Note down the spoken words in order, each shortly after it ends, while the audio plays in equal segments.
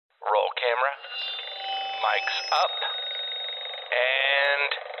Roll camera. Mics up.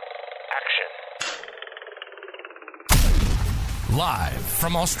 And action. Live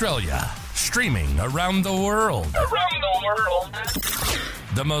from Australia, streaming around the world.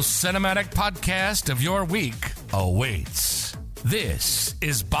 The most cinematic podcast of your week awaits. This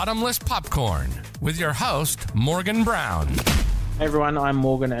is Bottomless Popcorn with your host, Morgan Brown. Hey everyone, I'm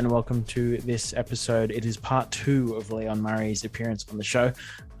Morgan and welcome to this episode. It is part 2 of Leon Murray's appearance on the show.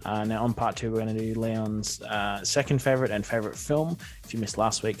 Now on part 2, we're going to do Leon's second favourite and favourite film. If you missed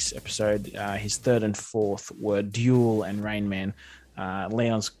last week's episode, his third and fourth were Duel and Rain Man.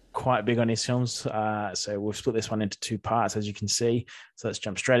 Leon's quite big on his films, so we've split this one into 2 parts, as you can see. So let's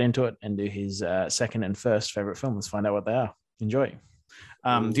jump straight into it and do his second and first favourite film. Let's find out what they are. Enjoy.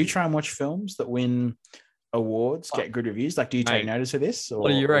 Do you try and watch films that win awards, get good reviews? Like, do you take notice of this? Or, what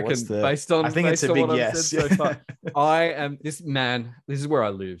do you reckon? Based on, I think it's a big yes. So far, I am this man. This is where I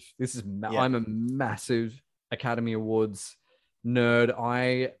live. I'm a massive Academy Awards nerd.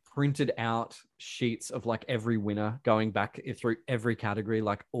 I printed out sheets of like every winner, going back through every category,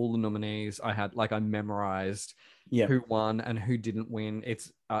 like all the nominees. I memorized who won and who didn't win. It's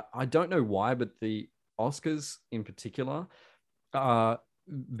I don't know why, but the Oscars in particular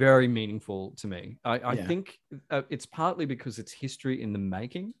very meaningful to me. I think it's partly because it's history in the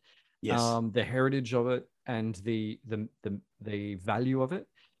making, the heritage of it and the value of it,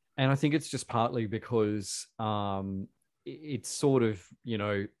 and I think it's just partly because it's sort of,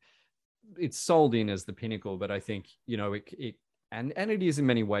 it's sold in as the pinnacle, but I think it is in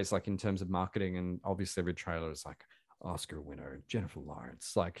many ways, like in terms of marketing, and obviously every trailer is like Oscar winner Jennifer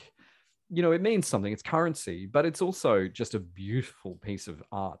Lawrence, like, it means something. It's currency, but it's also just a beautiful piece of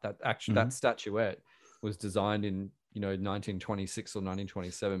art. That actually, that statuette was designed in, 1926 or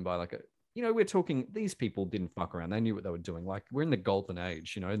 1927 by like we're talking, these people didn't fuck around. They knew what they were doing. Like, we're in the golden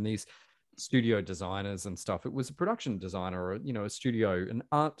age, and these studio designers and stuff. It was a production designer or, a studio,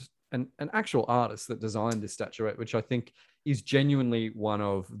 an actual artist that designed this statuette, which I think is genuinely one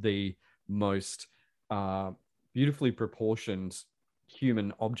of the most beautifully proportioned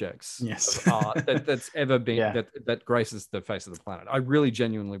human objects of art that's ever been that graces the face of the planet. I really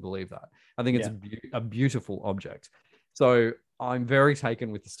genuinely believe that. I think it's a beautiful object. So I'm very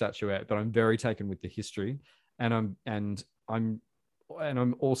taken with the statuette, but I'm very taken with the history, and I'm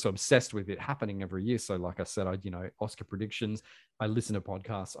also obsessed with it happening every year. So like I said, Oscar predictions, I listen to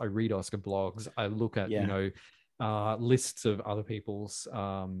podcasts, I read Oscar blogs, I look at lists of other people's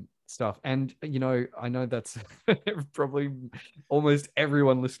stuff, and I know that's probably almost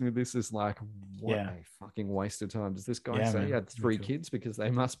everyone listening to this is like, what a fucking waste of time. Does this guy say he had 3 kids? Because they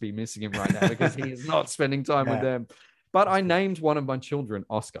must be missing him right now, because he is not spending time with them. But I named one of my children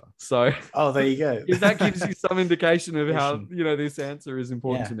Oscar, so there you go. If that gives you some indication of how this answer is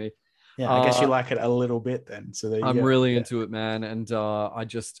important to me. I guess you like it a little bit then. So I'm really into it, man. And I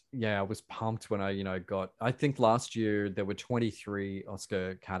was pumped when I think last year there were 23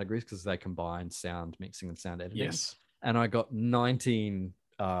 Oscar categories because they combined sound mixing and sound editing. Yes. And I got 19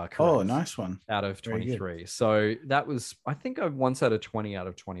 correct. Oh, nice one. Out of 23. So that was, I think I once had a 20 out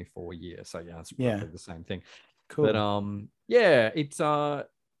of 24 year. So it's roughly the same thing. Cool. But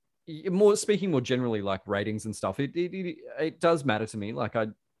it's speaking more generally, like ratings and stuff. It does matter to me. Like I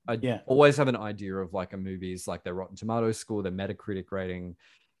always have an idea of like a movie's, like their Rotten Tomatoes score, their Metacritic rating,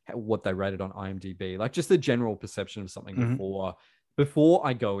 what they rated on IMDb, like just the general perception of something before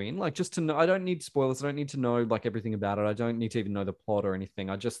I go in, like just to know. I don't need spoilers. I don't need to know like everything about it. I don't need to even know the plot or anything.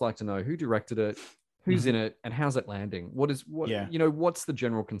 I just like to know who directed it, who's in it, and how's it landing. What's the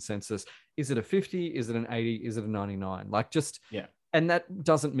general consensus? Is it a 50? Is it an 80? Is it a 99? Like just, and that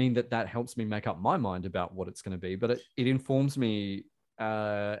doesn't mean that helps me make up my mind about what it's going to be, but it informs me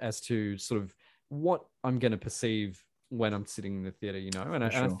as to sort of what I'm going to perceive when I'm sitting in the theater, and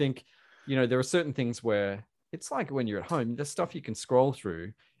I think, there are certain things where it's like when you're at home, there's stuff you can scroll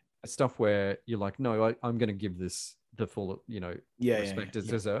through, stuff where you're like, no, I'm going to give this the full, respect it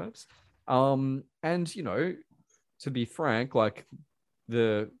deserves. And, to be frank, like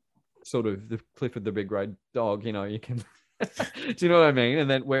the sort of the Clifford the Big Red Dog, you can, do you know what I mean? And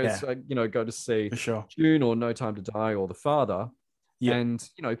then where it's, go to see June or No Time to Die or The Father. Yeah. And,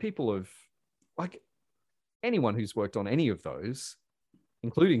 people have, like, anyone who's worked on any of those,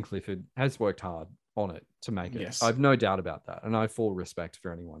 including Clifford, has worked hard on it to make it. I've no doubt about that. And I have full respect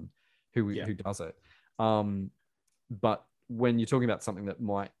for anyone who does it. But when you're talking about something that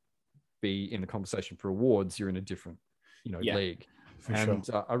might be in the conversation for awards, you're in a different, league. And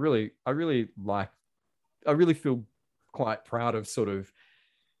I really feel quite proud of sort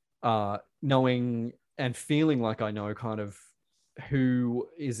of knowing and feeling like I know kind of who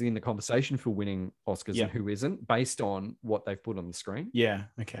is in the conversation for winning Oscars Yeah. and who isn't, based on what they've put on the screen. Yeah.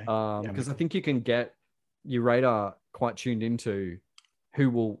 Okay. Because I think you can get your radar quite tuned into who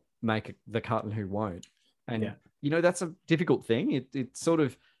will make the cut and who won't. And that's a difficult thing. It's sort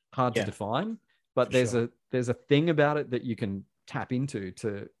of hard to define, but there's a thing about it that you can tap into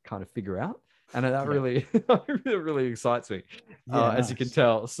to kind of figure out. And that really, really excites me, as you can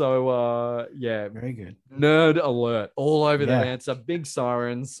tell. So, very good. Nerd alert all over that answer. Big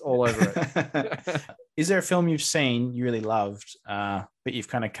sirens all over it. Is there a film you've seen you really loved, but you've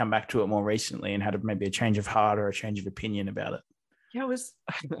kind of come back to it more recently and had maybe a change of heart or a change of opinion about it? Yeah, I was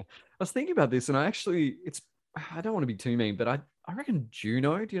thinking about this, and I don't want to be too mean, but I reckon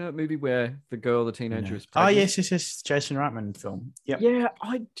Juno. Do you know that movie where the teenager is pregnant? Oh, yes. Jason Reitman film. Yep. Yeah,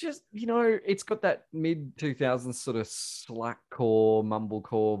 I just, it's got that mid 2000s sort of slackcore,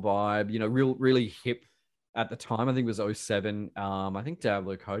 mumblecore vibe, really hip at the time. I think it was 07. I think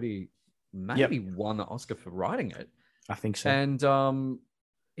Diablo Cody maybe won the Oscar for writing it. I think so. And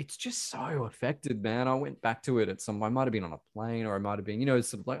it's just so affected, man. I went back to it I might have been on a plane, or I might have been,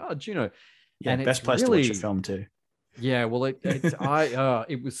 sort of like, oh, Juno. Yeah, and best place to watch a film too. Yeah, well, it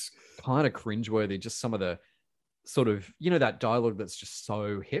was kind of cringeworthy. Just some of the sort of, that dialogue that's just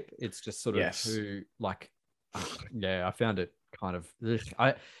so hip. It's just sort of too like, I found it kind of.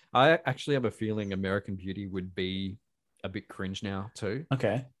 I actually have a feeling American Beauty would be a bit cringe now too.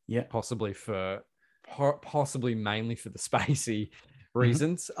 Okay, yeah, possibly mainly for the spacey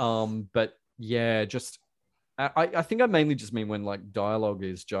reasons. But yeah, just I think I mainly just mean when like dialogue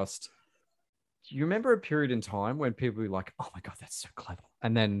is just. Do you remember a period in time when people were like, oh my God, that's so clever?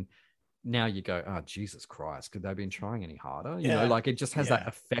 And then now you go, oh, Jesus Christ, could they have been trying any harder? You know, like it just has that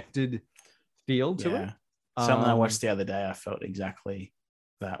affected feel to it. Something I watched the other day, I felt exactly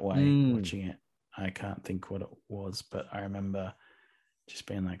that way watching it. I can't think what it was, but I remember just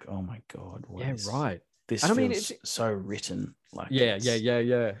being like, oh my God. This feels so written. Like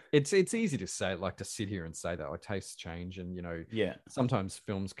It's easy to say, like to sit here and say that like tastes change. And, sometimes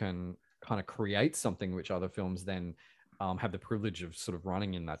films can kind of create something which other films then have the privilege of sort of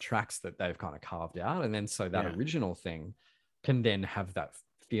running in that tracks that they've kind of carved out. And then so that original thing can then have that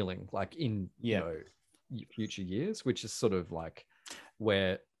feeling like in future years, which is sort of like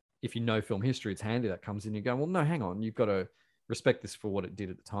where if you know film history, it's handy that comes in, you go, well, no, hang on, you've got to respect this for what it did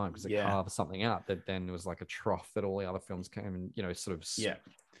at the time, because it carved something out that then was like a trough that all the other films came and, sort of,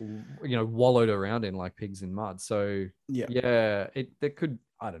 wallowed around in like pigs in mud. So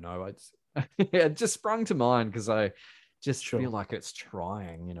I don't know. It just sprung to mind because I just feel like it's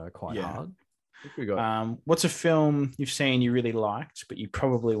trying, quite hard. What's a film you've seen you really liked, but you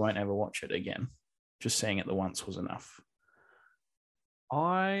probably won't ever watch it again? Just seeing it the once was enough.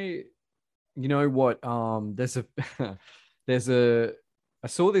 I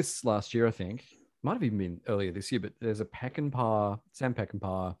saw this last year, I think. Might have even been earlier this year, but there's a Sam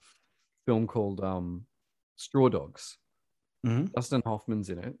Peckinpah film called Straw Dogs. Dustin Hoffman's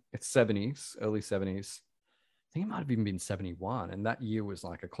in it. It's early 70s. I think it might have even been 71. And that year was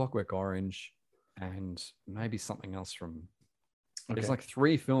like A Clockwork Orange and maybe something else from... There's like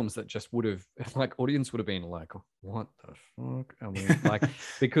 3 films that just would have, like, audience would have been like, what the fuck? I mean, like,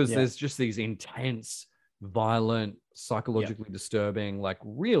 because there's just these intense, violent, psychologically disturbing, like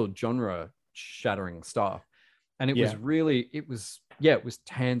real genre shattering stuff. And it was really, it was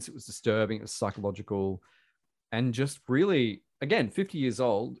tense, it was disturbing, it was psychological, and just really, again, 50 years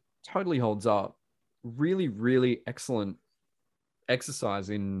old, totally holds up. Really, really excellent exercise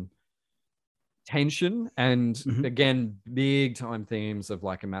in tension and again, big time themes of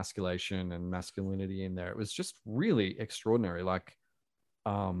like emasculation and masculinity in there. It was just really extraordinary. Like,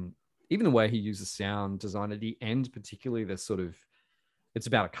 even the way he uses sound design at the end, particularly, there's sort of, it's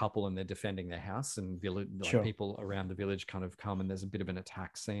about a couple and they're defending their house, and village, like people around the village kind of come, and there's a bit of an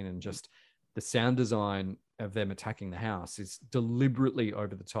attack scene, and just the sound design of them attacking the house is deliberately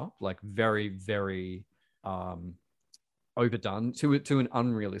over the top, like very, very overdone to an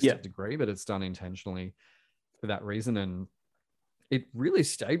unrealistic degree, but it's done intentionally for that reason. And it really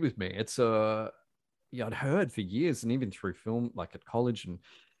stayed with me. It's I'd heard for years, and even through film, like at college, and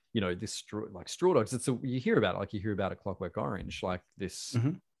this Straw Dogs, you hear about it, like you hear about A Clockwork Orange, like this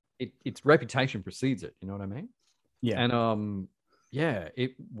its reputation precedes it, you know what I mean? And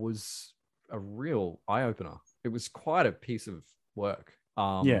it was a real eye-opener. It was quite a piece of work.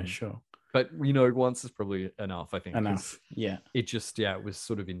 But once is probably enough, I think. It just it was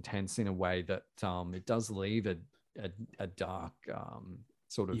sort of intense in a way that it does leave a dark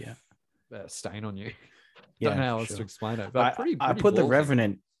sort of stain on you. Don't know how else to explain it, but pretty I put The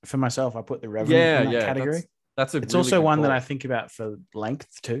Revenant for myself. I put The Revenant in that category. That's a. It's really also good one that call. I think about for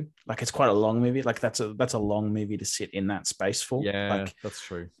length too. Like it's quite a long movie. Like that's a long movie to sit in that space for. Yeah, Like that's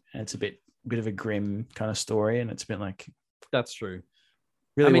true. it's a bit of a grim kind of story, and it's been like That's true.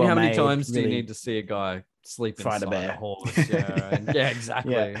 really I mean, well how many made, times do you really need to see a guy sleep fight inside a bear. horse? Yeah, and yeah,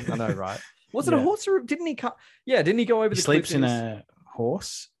 exactly. Yeah. I know, right? Was it a Yeah. horse or didn't he cut? Yeah, didn't he go over He the sleeps cliff? in a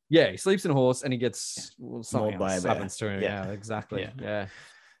horse. Yeah, he sleeps in a horse and he gets something Mauled by else a bear. happens to him. Yeah. Yeah, exactly. Yeah.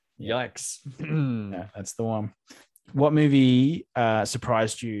 Yeah. Yikes. Yeah, that's the one. What movie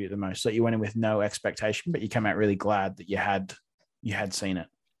surprised you the most? That you went in with no expectation, but you came out really glad that you had seen it.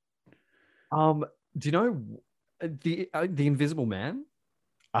 Do you know the Invisible Man?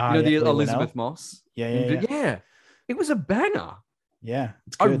 Ah, You know, yeah, the Lee Elizabeth Winnell. Moss. Yeah. It was a banger. Yeah,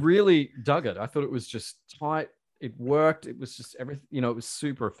 it's I good. really dug it. I thought it was just tight. It worked. It was just everything. You know, it was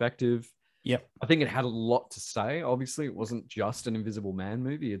super effective. Yep. I think it had a lot to say. Obviously, it wasn't just an Invisible Man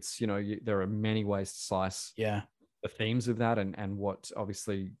movie. It's, you know, there are many ways to slice Yeah. the themes of that and what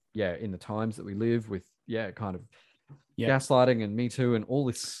obviously, yeah, in the times that we live with, kind of gaslighting and Me Too and all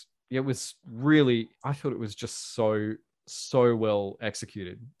this. It was really, I thought it was just so well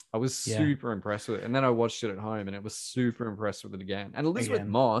executed. I was super impressed with it. And then I watched it at home and it was super impressed with it again. And Elizabeth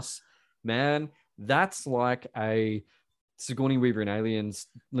Moss, man, that's like a Sigourney Weaver in Aliens,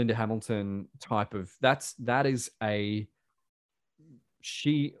 Linda Hamilton type of,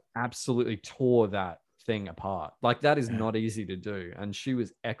 she absolutely tore that thing apart. Like that is not easy to do. And she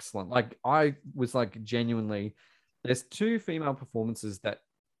was excellent. Like I was like genuinely, there's two female performances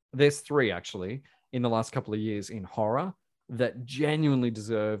there's three actually in the last couple of years in horror that genuinely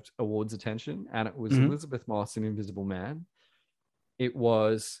deserved awards attention. And it was Elizabeth Moss in Invisible Man. It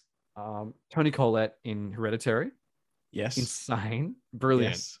was Toni Collette in Hereditary. Yes. Insane.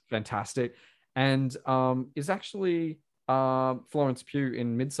 Brilliant. Yes. Fantastic. And is actually Florence Pugh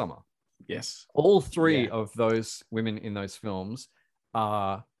in Midsommar. Yes. All three of those women in those films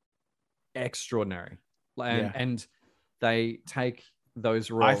are extraordinary. And they take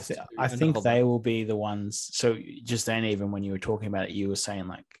those roles. I think they will be the ones. So just then, even when you were talking about it, you were saying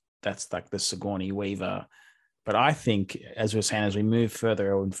like that's like the Sigourney Weaver. But I think, as we're saying, as we move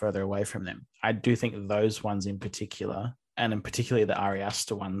further and further away from them, I do think those ones in particular, and in particularly the Ari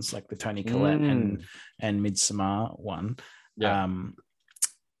Aster ones, like the Toni Collette and Midsommar one,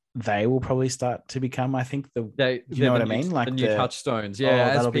 they will probably start to become, I think, you know what I mean? Like the new touchstones. Yeah.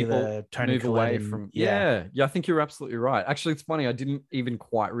 As that'll people be the Toni move Collette away from. Yeah. I think you're absolutely right. Actually, it's funny. I didn't even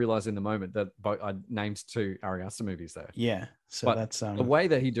quite realize in the moment that I named two Ari Aster movies there. Yeah. So but that's the way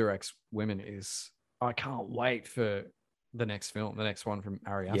that he directs women is, I can't wait for the next film, the next one from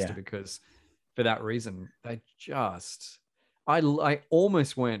Ari Aster, because for that reason, they just, I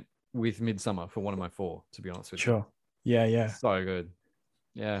almost went with Midsommar for one of my four, to be honest with you. Sure. Yeah. So good.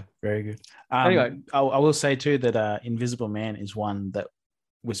 Yeah. Very good. Anyway, I will say too that Invisible Man is one that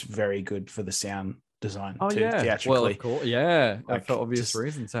was very good for the sound design. Oh, too, yeah. theatrically. Well, of course. Yeah. Like, for obvious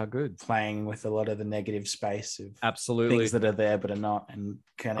reasons. How good. Playing with a lot of the negative space of absolutely things that are there but are not, and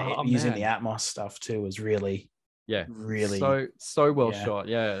kind of using the Atmos stuff too was really, really so well shot.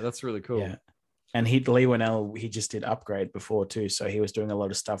 Yeah, that's really cool. Yeah. And Lee Winnell, he just did Upgrade before too, so he was doing a lot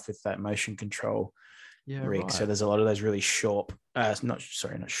of stuff with that motion control rig. Right. So there's a lot of those really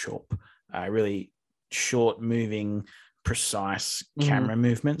really short moving, precise camera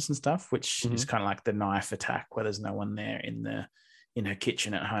movements and stuff, which is kind of like the knife attack where there's no one there in her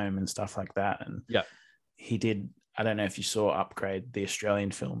kitchen at home and stuff like that. And he did, I don't know if you saw Upgrade, the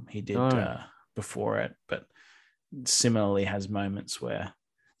Australian film he did before it, but similarly has moments where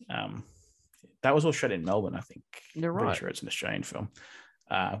that was all shot in Melbourne, I think. You're right. Pretty sure it's an Australian film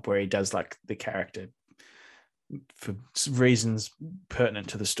where he does like the character for reasons pertinent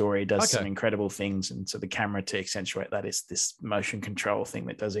to the story, does some incredible things. And so the camera, to accentuate that, is this motion control thing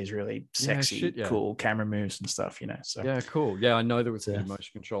that does these really sexy, cool camera moves and stuff, you know? So yeah, cool. Yeah, I know there was some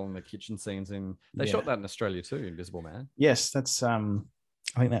motion control in the kitchen scenes, and they shot that in Australia too, Invisible Man. Yes, that's I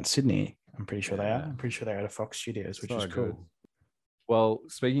think that's Sydney. I'm pretty sure they are. I'm pretty sure they're out of Fox Studios, which is cool. Good. Well,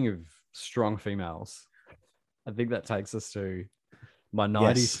 speaking of strong females, I think that takes us to my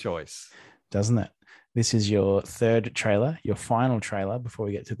 90s choice. Doesn't it? This is your third trailer, your final trailer before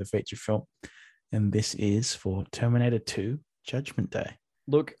we get to the feature film. And this is for Terminator 2 Judgment Day.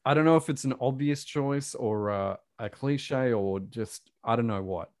 Look, I don't know if it's an obvious choice or a cliche or just, I don't know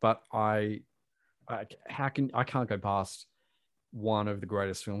what, but I can't go past one of the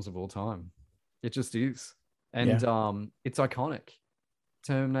greatest films of all time. It just is. And it's iconic.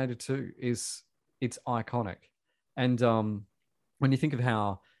 Terminator 2 it's iconic. And when you think of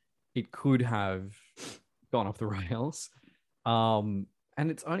how it could have gone off the rails, and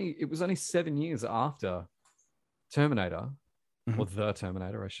it was only 7 years after Terminator, or the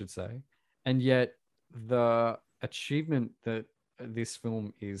Terminator, I should say. And yet the achievement that this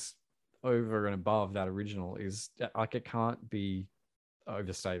film is over and above that original is like, it can't be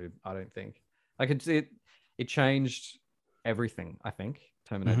overstated, I don't think. Like it changed everything, I think,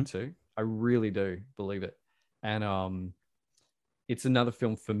 Terminator 2. I really do believe it. And it's another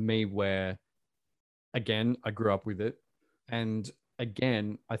film for me where, again, I grew up with it. And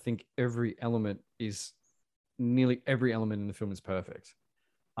again, I think nearly every element in the film is perfect.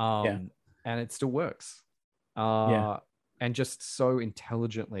 And it still works. And just so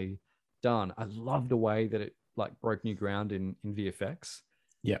intelligently done. I love the way that it like broke new ground in VFX.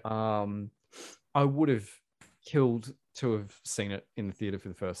 Yeah. I would have killed to have seen it in the theater for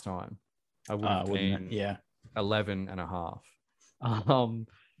the first time. I would have been 11 and a half.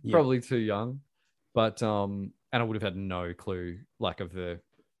 Probably too young, but and I would have had no clue like of the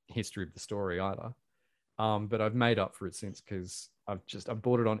history of the story either. But I've made up for it since, because I've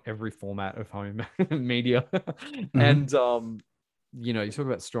bought it on every format of home media. And you know, you talk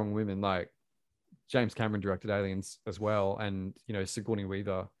about strong women, like James Cameron directed Aliens as well, and you know, Sigourney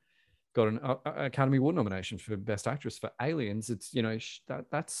Weaver got an Academy Award nomination for Best Actress for Aliens. It's, you know,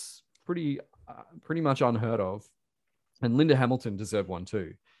 that's pretty much unheard of. And Linda Hamilton deserved one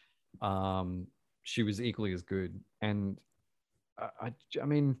too. She was equally as good. And I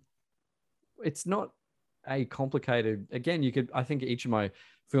mean, it's not a complicated. Again, I think each of my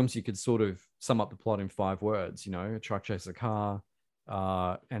films, you could sort of sum up the plot in 5 words. You know, a truck chases a car,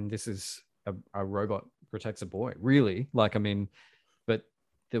 and this is a robot protects a boy. Really, like, I mean, but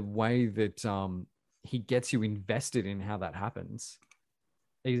the way that he gets you invested in how that happens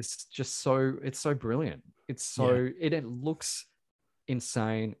is just it's so brilliant. It's so it looks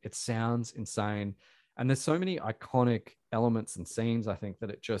insane. It sounds insane. And there's so many iconic elements and scenes, I think,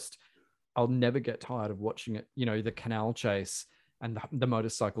 that I'll never get tired of watching it. You know, the canal chase and the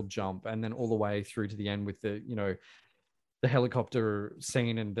motorcycle jump, and then all the way through to the end with the, you know, the helicopter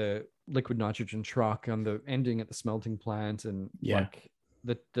scene and the liquid nitrogen truck, and the ending at the smelting plant, and like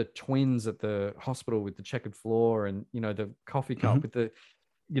the twins at the hospital with the checkered floor, and, you know, the coffee cup with the,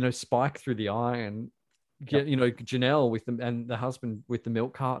 you know, spike through the eye, and you know, Janelle with them, and the husband with the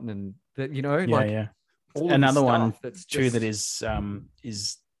milk carton, and that, you know, another one that's too that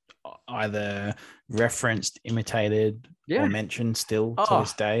is either referenced, imitated, or mentioned still to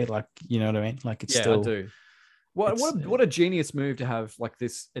this day. Like, you know what I mean? Like, it's still. I do. What a genius move to have like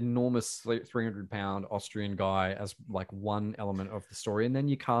this enormous 300-pound Austrian guy as like one element of the story, and then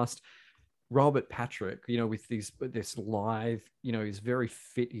you cast Robert Patrick, you know, with this lithe, you know, he's very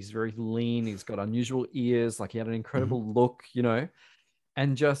fit, he's very lean, he's got unusual ears, like he had an incredible look, you know,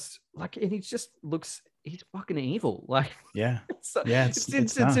 and just like, and he's fucking evil, like it's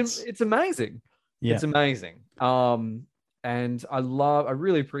amazing. It's amazing. And I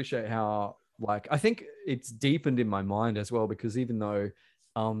really appreciate how, like, I think it's deepened in my mind as well, because even though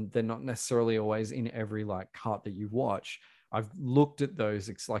they're not necessarily always in every like cut that you watch, I've looked at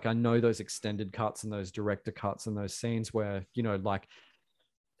those, like, I know those extended cuts and those director cuts and those scenes where, you know, like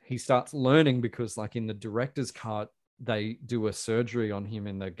he starts learning, because like in the director's cut, they do a surgery on him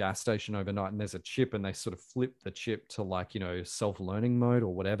in the gas station overnight, and there's a chip, and they sort of flip the chip to like, you know, self-learning mode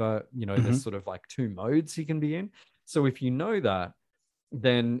or whatever, you know, there's sort of like 2 modes he can be in. So if you know that,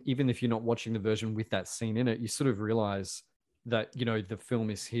 then even if you're not watching the version with that scene in it, you sort of realize that, you know, the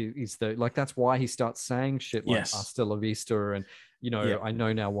film is like, that's why he starts saying shit like hasta la vista, and, you know, I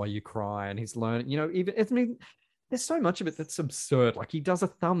know now why you cry, and he's learning, you know, even, I mean, there's so much of it that's absurd. Like, he does a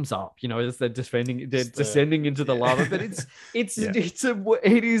thumbs up, you know, as they're descending into the lava, but it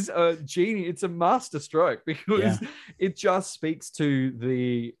is a genius. It's a master stroke, because it just speaks to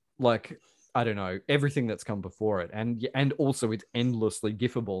the, like, I don't know, everything that's come before it. And also it's endlessly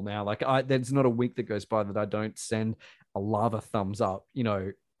gifable now. Like, there's not a week that goes by that I don't send a lava thumbs up, you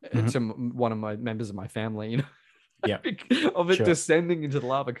know, to one of my members of my family, you know, of it descending into the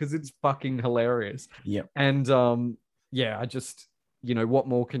lava, because it's fucking hilarious. And I just, you know, what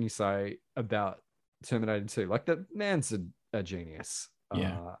more can you say about Terminator 2? Like, that man's a genius.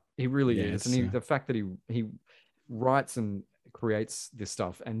 He really is. And the fact that he writes and creates this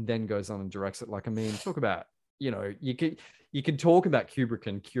stuff and then goes on and directs it, like, I mean, talk about, you know, you can talk about Kubrick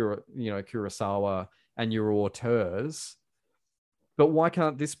and Kurosawa and your auteurs, but why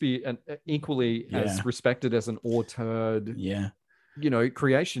can't this be equally as respected as an auteur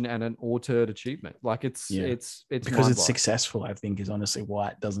creation and an auteur achievement. Like it's because it's mind-blowing. successful, I think, is honestly why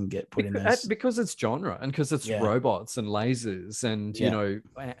it doesn't get put in this. Because it's genre and because it's robots and lasers and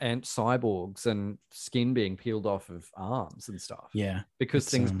and cyborgs and skin being peeled off of arms and stuff. Yeah, because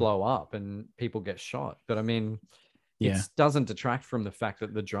things blow up and people get shot. But I mean, it doesn't detract from the fact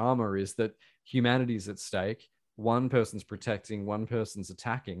that the drama is that humanity's at stake. One person's protecting, one person's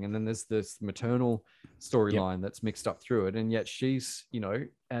attacking, and then there's this maternal storyline that's mixed up through it, and yet she's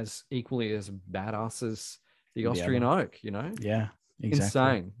as equally as badass as the Austrian oak. Yeah, exactly.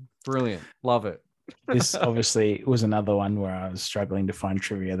 Insane, brilliant, love it. This obviously was another one where I was struggling to find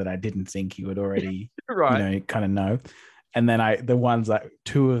trivia that I didn't think you would already kind of know, and then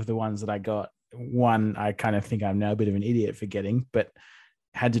two of the ones that I got, one I kind of think I'm now a bit of an idiot for getting, but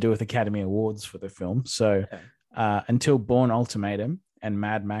had to do with Academy Awards for the film. So until Bourne Ultimatum and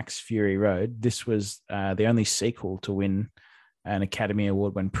Mad Max Fury Road, this was the only sequel to win an Academy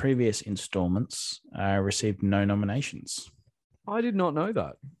Award when previous installments received no nominations. I did not know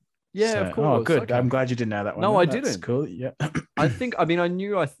that. Yeah, of course. Oh, good. Okay. I'm glad you didn't know that one. No, I That's didn't. Cool. Yeah. I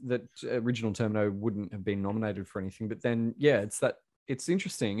knew that original Terminator wouldn't have been nominated for anything, but then, it's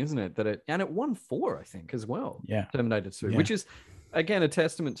interesting, isn't it? That it won 4, I think, as well. Yeah. Terminator 2, which is, again, a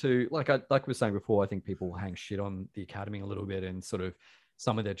testament to, like we were saying before, I think people hang shit on the Academy a little bit and sort of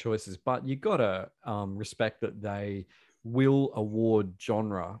some of their choices, but you got to respect that they will award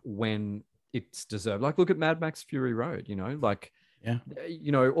genre when it's deserved. Like, look at Mad Max Fury Road,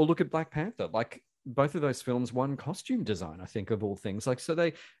 or look at Black Panther. Like, both of those films won costume design, I think, of all things. Like, so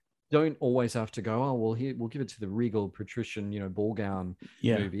they don't always have to go, oh, well, here, we'll give it to the regal patrician, ball gown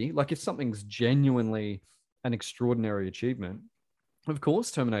movie. Like, if something's genuinely an extraordinary achievement, of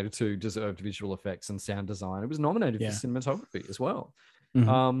course, Terminator 2 deserved visual effects and sound design. It was nominated for cinematography as well.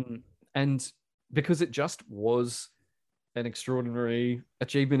 Mm-hmm. And because it just was an extraordinary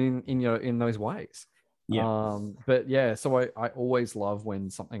achievement in those ways. Yeah. So I always love when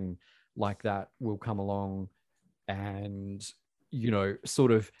something like that will come along and,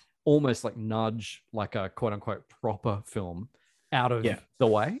 sort of almost like nudge like a quote unquote proper film out of the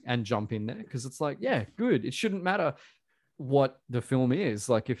way and jump in there. Because it's like, good. It shouldn't matter what the film is.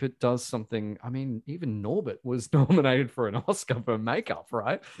 Like, if it does something, I mean, even Norbit was nominated for an Oscar for makeup,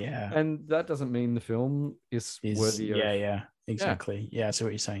 right? Yeah. And that doesn't mean the film is worthy of... Yeah, exactly. Yeah, I see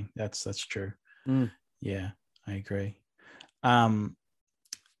what you're saying. That's true. Yeah, I agree.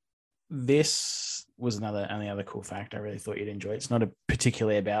 This was only other cool fact I really thought you'd enjoy. It's not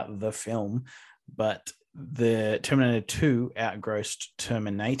particularly about the film, but the Terminator 2 outgrossed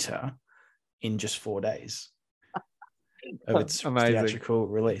Terminator in just 4 days of its theatrical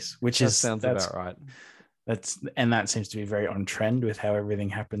release, sounds about right. That seems to be very on trend with how everything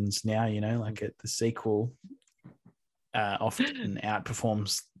happens now. The sequel often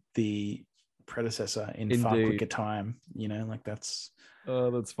outperforms the predecessor in far quicker time.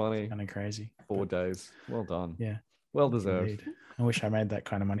 That's funny. Kind of crazy. 4 days. Well done. Yeah. Well deserved. Indeed. I wish I made that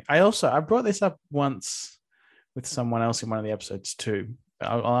kind of money. I brought this up once with someone else in one of the episodes too.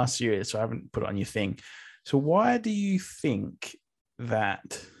 I'll ask you, so I haven't put it on your thing. So why do you think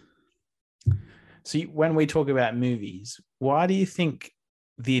that? So when we talk about movies, why do you think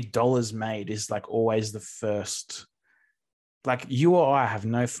the dollars made is like always the first? Like, you or I have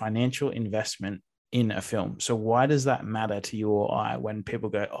no financial investment in a film. So why does that matter to you or I when people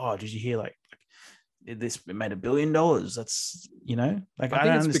go, oh, did you hear like this made $1 billion? That's, like, I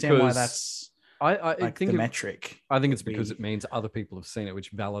don't understand why that's I think the metric. I think it's because it means other people have seen it,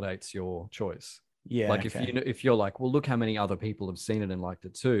 which validates your choice. Yeah. Like, if you're like, well, look how many other people have seen it and liked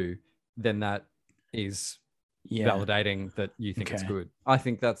it too, then that is validating that you think it's good. I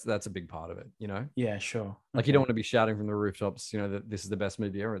think that's a big part of it, Yeah, sure. Like, you don't want to be shouting from the rooftops, that this is the best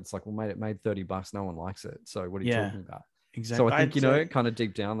movie ever. It's like, well, mate, it made $30. No one likes it. So what are you talking about? Exactly. So I think, kind of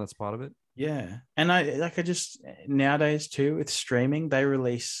deep down, that's part of it. Yeah. And I just nowadays too, with streaming, they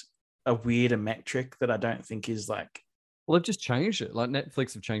release a weirder metric that I don't think is like, well, they've just changed it. Like,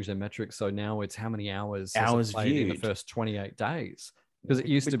 Netflix have changed their metrics. So now it's how many hours played in the first 28 days. Because it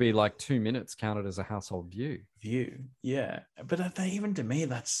used to be like 2 minutes counted as a household view. Yeah. But even to me,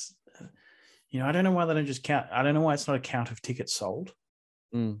 that's, I don't know why they don't just count. I don't know why it's not a count of tickets sold.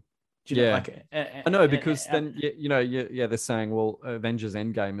 I know, because then, they're saying, well, Avengers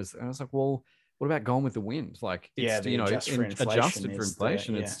Endgame is, and I was like, well, what about Gone with the Wind? Like, it's, adjusted for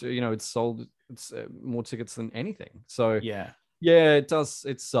inflation. It's sold, it's more tickets than anything. So it does.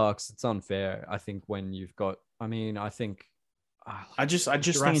 It sucks. It's unfair. I think when you've got, I think, I just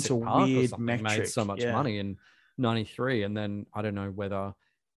think it's a weird metric. Made so much money in '93, and then I don't know where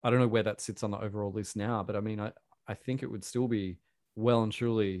that sits on the overall list now. But I think it would still be well and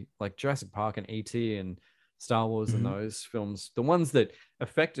truly like Jurassic Park and E.T. and Star Wars and those films, the ones that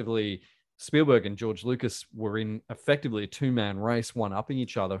effectively Spielberg and George Lucas were in effectively a two-man race, one-upping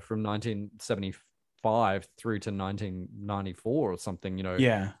each other from 1975 through to 1994 or something,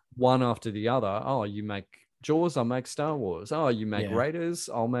 Yeah. one after the other. Oh, you make Jaws, I'll make Star Wars. Oh, you make Raiders,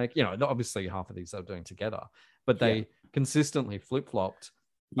 I'll make, obviously half of these are doing together, but they consistently flip-flopped.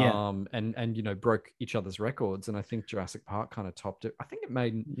 And broke each other's records, and I think Jurassic Park kind of topped it. I think it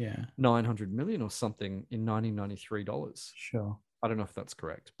made 900 million or something in $1993. Sure. I don't know if that's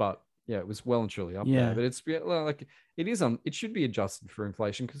correct, but yeah, it was well and truly up there. But it's like it is it should be adjusted for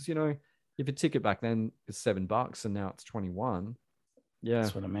inflation, because if a ticket back then is $7 and now it's 21. Yeah,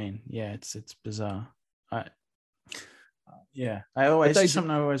 that's what I mean. Yeah, it's bizarre. I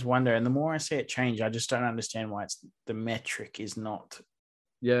always wonder, and the more I see it change, I just don't understand why the metric is not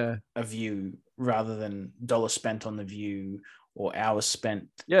a view rather than dollars spent on the view or hours spent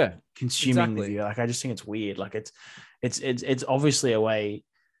consuming the view. Like, I just think it's weird. Like, it's obviously a way,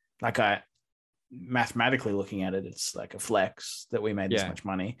 like, mathematically looking at it, it's like a flex that we made this much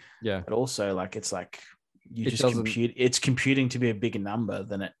money. Yeah. But also, like, it's like it's computing to be a bigger number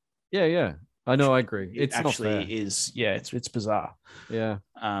than it. Yeah, yeah. I know, I agree. It's actually is. Yeah, it's bizarre. Yeah.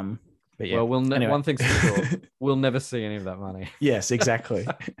 But yeah. Well, one thing's for sure, we'll never see any of that money. Yes, exactly.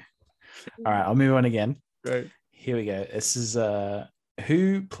 All right, I'll move on again. Great. Here we go. This is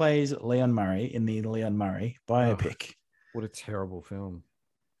who plays Leon Murray in the Leon Murray biopic? Oh, what a terrible film.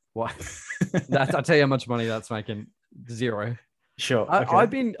 What? I'll tell you how much money that's making. Zero. Sure.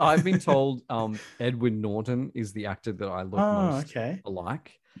 Okay. I've been told Edward Norton is the actor that I look most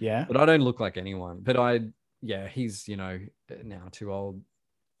alike. Yeah. But I don't look like anyone. But he's now too old.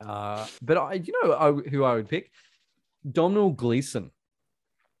 But who I would pick? Domhnall Gleeson.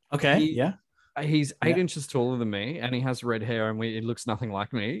 Okay. He's 8 inches taller than me, and he has red hair, and he looks nothing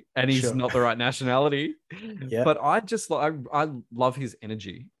like me, and he's not the right nationality. Yeah. But I love his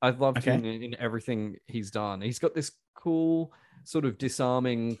energy. I love him in everything he's done. He's got this cool, sort of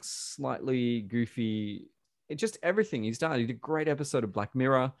disarming, slightly goofy, just everything he's done. He did a great episode of Black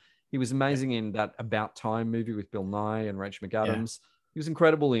Mirror. He was amazing in that About Time movie with Bill Nye and Rachel McAdams. Yeah. He was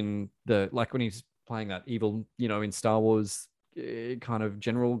incredible in when he's playing that evil, in Star Wars kind of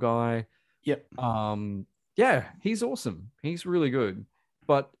general guy. Yep. He's awesome. He's really good.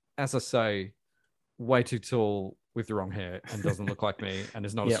 But as I say, way too tall with the wrong hair and doesn't look like me and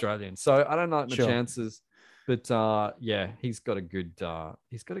is not Australian. So I don't like the chances. But he's got a good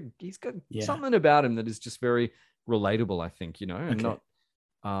he's got something about him that is just very relatable, I think, and not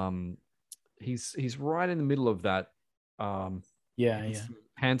he's right in the middle of that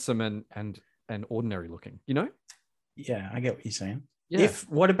handsome and ordinary looking, Yeah, I get what you're saying. Yeah.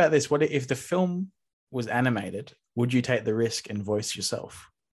 What about this? What if the film was animated? Would you take the risk and voice yourself?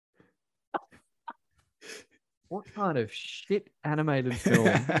 What kind of shit animated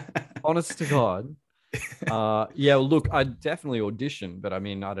film? Honest to God. Look, I'd definitely audition, but I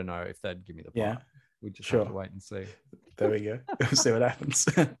mean, I don't know if they'd give me the part. Yeah. We just have to wait and see. There we go. We'll see what happens.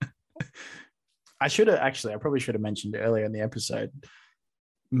 I probably should have mentioned earlier in the episode.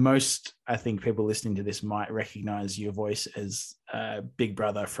 Most, I think, people listening to this might recognize your voice as Big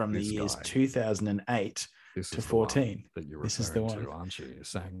Brother from the years 2008 to 14. This is the one, aren't you? You're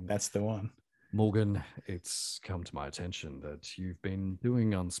saying that's the one. Morgan, it's come to my attention that you've been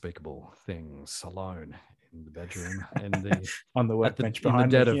doing unspeakable things alone in the bedroom and on the workbench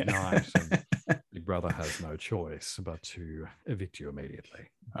behind in the dead of night. And Big Brother has no choice but to evict you immediately.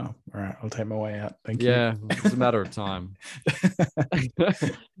 Oh, all right. I'll take my way out. Thank you. Yeah, it's a matter of time.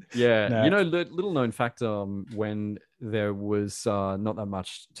 No. Little known fact, when there was not that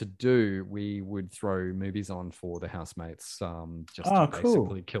much to do, we would throw movies on for the housemates just to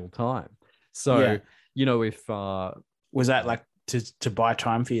basically kill time. So, if... was that like to buy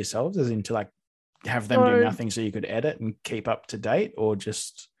time for yourselves, as in to like have them do nothing so you could edit and keep up to date, or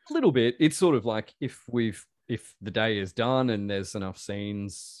just... A little bit. It's sort of like if the day is done and there's enough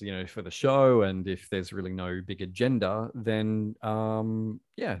scenes, for the show, and if there's really no big agenda, then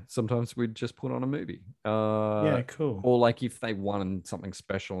sometimes we'd just put on a movie. Cool. Or like if they won something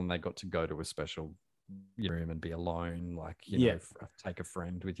special and they got to go to a special room and be alone, take a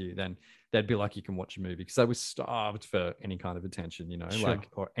friend with you, then they'd be like, you can watch a movie, because they were starved for any kind of attention,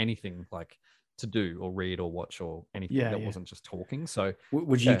 or anything like to do or read or watch or anything that wasn't just talking. So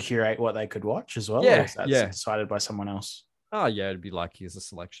would you curate what they could watch as well? Or is that decided by someone else? Oh yeah, it'd be like, here's a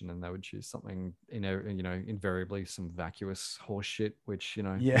selection, and they would choose something, invariably some vacuous horse shit, which we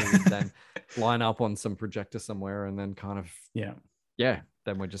would then line up on some projector somewhere and then kind of yeah,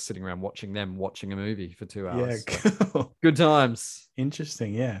 then we're just sitting around watching a movie for 2 hours. Yeah, So, cool. good times.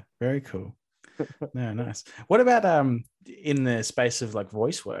 Interesting. Yeah, very cool. No, nice. What about in the space of like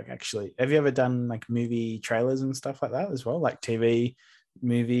voice work? Actually, have you ever done like movie trailers and stuff like that as well, like TV,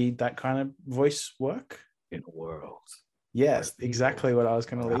 movie, that kind of voice work? In a world, Yes, exactly what I was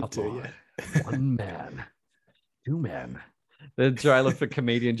going to lead to. outlawed. Yeah. One man, two men. The trailer for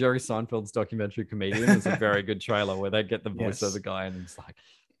comedian Jerry Seinfeld's documentary Comedian is a very good trailer where they get the voiceover guy and it's like,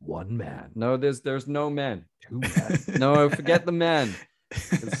 one man. No, there's no man. Two men. No, forget the man.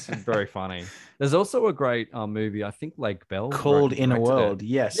 It's very funny. There's also a great movie, I think Lake Bell, called In a World. It.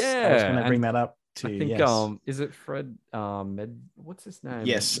 Yes, Yeah, I was going to bring that up too. I think yes. Is it Fred what's his name?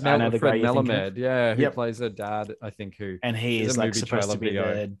 Yes, I know the guy Fred you're thinking Melamed, of. yeah, who Yep. plays her dad, I think, who And he is a like movie supposed to be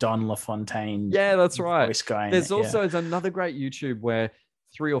trailer the Don LaFontaine. Yeah, that's right. Voice guy. There's also another great YouTube where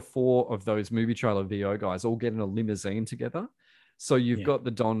 3 or 4 of those movie trailer VO guys all get in a limousine together. So you've got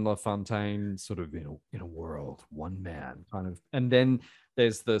the Don LaFontaine sort of in a world, one man kind of, and then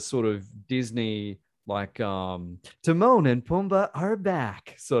there's the sort of Disney like Timon and Pumbaa are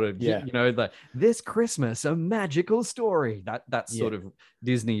back sort of, you know, like this Christmas a magical story, that sort of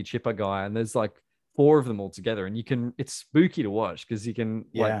Disney chipper guy, and there's like 4 of them all together, and it's spooky to watch because you can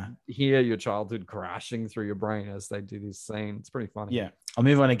like hear your childhood crashing through your brain as they do this scene. It's pretty funny. Yeah, I'll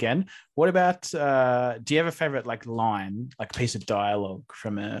move on again. What about do you have a favorite like line, like piece of dialogue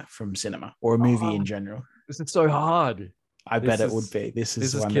from cinema or a movie in general? This is so hard. I bet it would be. This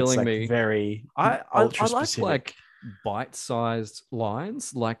is one killing that's like me. Very I specific. like bite-sized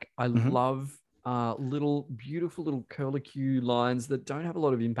lines. Like I love little beautiful little curlicue lines that don't have a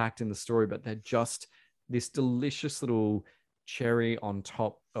lot of impact in the story, but they're just this delicious little cherry on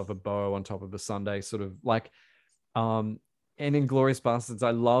top of a bow on top of a sundae, sort of like and in Glorious Bastards,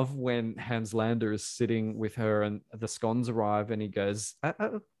 I love when Hans Lander is sitting with her and the scones arrive and he goes,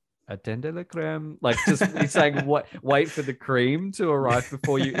 attendez la crème. Like just he's saying, wait for the cream to arrive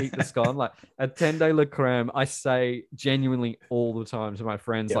before you eat the scone. Like attendez la crème. I say genuinely all the time to my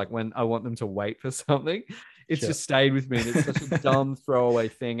friends, like when I want them to wait for something. It's just stayed with me. And it's such a dumb throwaway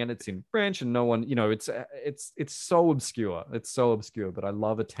thing, and it's in French, and no one, you know, it's so obscure. It's so obscure, but I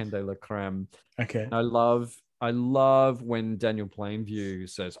love attendez la crème. Okay. And I love when Daniel Plainview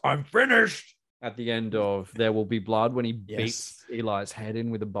says, "I'm finished," at the end of There Will Be Blood, when he beats Eli's head in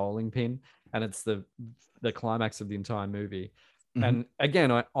with a bowling pin, and it's the climax of the entire movie. Mm-hmm. And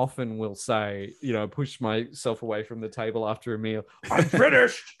again, I often will say, you know, push myself away from the table after a meal, "I'm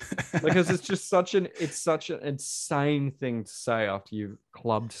finished," because it's just such an insane thing to say after you've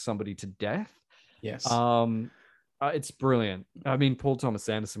clubbed somebody to death. Yes. It's brilliant. I mean, Paul Thomas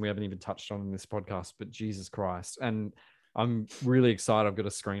Anderson, we haven't even touched on in this podcast, but Jesus Christ. And I'm really excited. I've got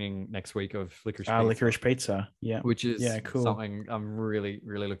a screening next week of Licorice Pizza. Licorice Pizza. Yeah. Which is cool. Something I'm really,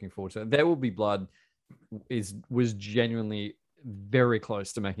 really looking forward to. There Will Be Blood was genuinely very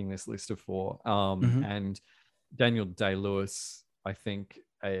close to making this list of 4. And Daniel Day-Lewis, I think,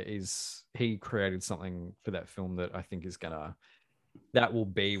 he created something for that film that I think that will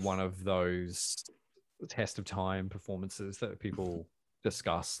be one of those test of time performances that people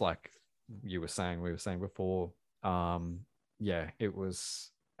discuss, like we were saying before. It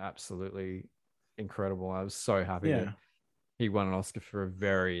was absolutely incredible. I was so happy that he won an Oscar for a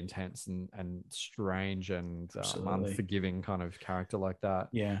very intense and strange and unforgiving kind of character like that.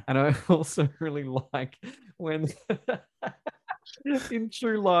 Yeah. And I also really like when in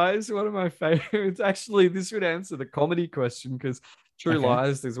True Lies, one of my favorites, actually, this would answer the comedy question, because True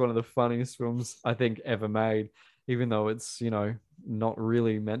Lies is one of the funniest films I think ever made, even though it's, you know, not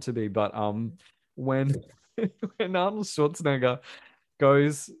really meant to be. But when Arnold Schwarzenegger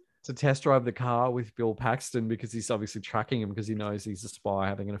goes to test drive the car with Bill Paxton, because he's obviously tracking him because he knows he's a spy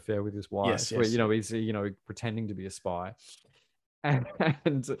having an affair with his wife, where, you know, he's, you know, pretending to be a spy.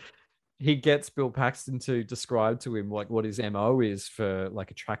 And he gets Bill Paxton to describe to him like what his MO is for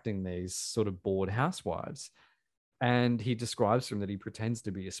like attracting these sort of bored housewives. And he describes to him that he pretends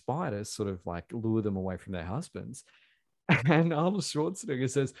to be a spy to sort of like lure them away from their husbands. And Arnold Schwarzenegger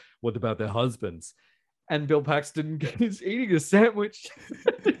says, "What about their husbands?" And Bill Paxton is eating a sandwich.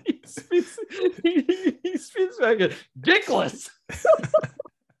 he spits back at "Dickless."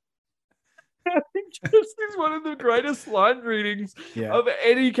 I think this is one of the greatest line readings of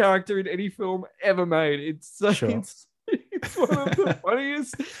any character in any film ever made. It's one of the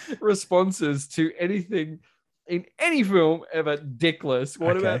funniest responses to anything in any film ever. "Dickless.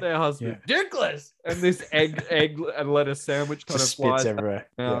 What about their husband?" "Dickless." And this egg and lettuce sandwich kind just of flies spits everywhere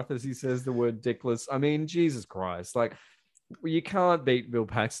out as he says the word "dickless." I mean, Jesus Christ! Like, you can't beat Bill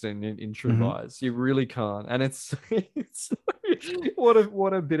Paxton in True Lies. You really can't. And it's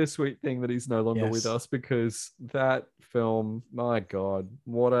what a bittersweet thing that he's no longer Yes. with us, because that film, my God,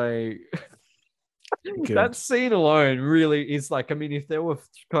 what a Good. that scene alone really is like, I mean, if there were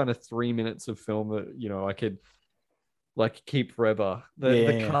kind of 3 minutes of film that, you know, I could like keep forever,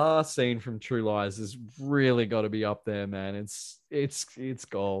 the car scene from True Lies has really got to be up there, man. It's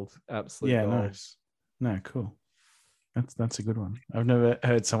gold, absolute gold. Nice. No, cool. That's a good one. I've never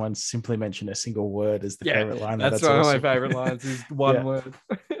heard someone simply mention a single word as the favorite line. That's one of my favorite lines is one word.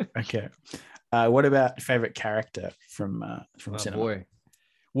 Okay. What about favorite character from cinema? Boy.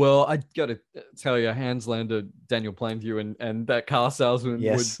 Well, I got to tell you, Hans Lander, Daniel Plainview, and that car salesman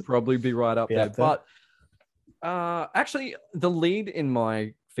would probably be right up there. But actually, the lead in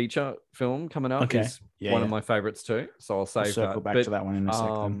my feature film coming up is one of my favorites too. So I'll save circle back to that one in a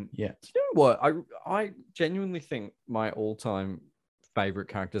second. Yeah. You know what? I genuinely think my all-time favorite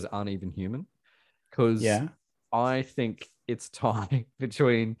characters aren't even human, because I think it's tie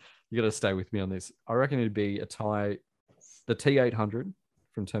between. You got to stay with me on this. I reckon it'd be a tie, the T-800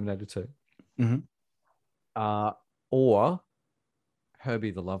 from Terminator 2, or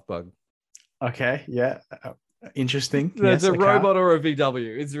Herbie the Love Bug. Okay, interesting. There's a robot or a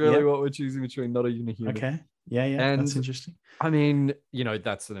VW. It's really what we're choosing between, not even a human. Okay, and that's interesting. I mean, you know,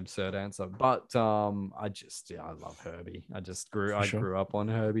 that's an absurd answer, but I love Herbie. I grew up on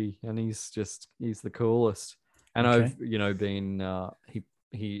Herbie, and he's the coolest. And I've, you know, been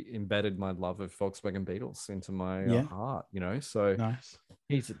he embedded my love of Volkswagen Beetles into my heart, you know. So nice.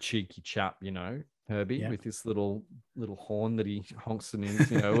 He's a cheeky chap, you know, Herbie, with his little horn that he honks in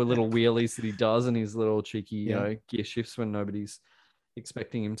his, you know, little wheelies that he does, and his little cheeky, you know, gear shifts when nobody's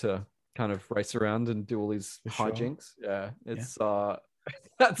expecting him to kind of race around and do all his hijinks. Yeah, it's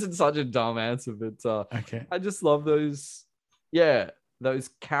that's such a dumb answer, but I just love those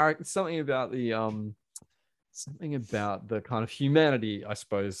characters. Something about the kind of humanity, I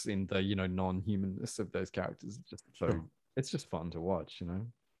suppose, in the, you know, non-humanness of those characters. It's just fun to watch, you know.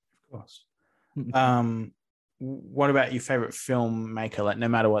 Of course. What about your favorite filmmaker? Like, no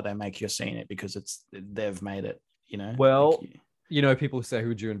matter what they make, you're seeing it because they've made it, you know. Well, you know, people say, who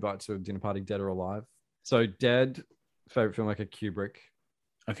would you invite to a dinner party, dead or alive? So Dead, favorite filmmaker, Kubrick.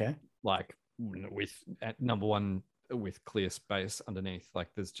 Okay. Like, with at number one with clear space underneath. Like,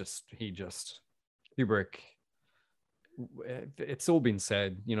 Kubrick. It's all been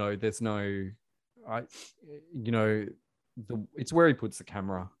said, you know. There's no, it's where he puts the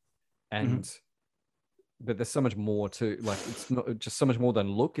camera, and but there's so much more to, like, it's not just so much more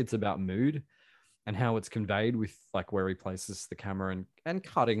than look. It's about mood and how it's conveyed with, like, where he places the camera and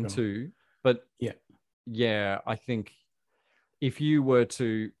cutting too. But I think if you were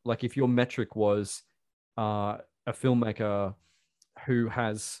to, like, if your metric was a filmmaker who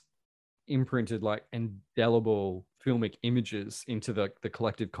has imprinted, like, indelible filmic images into the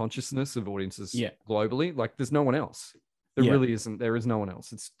collective consciousness of audiences globally, like, there's no one else. There really isn't. There is no one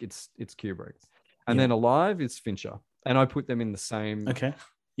else. It's Kubrick. And then Alive is Fincher. And I put them in the same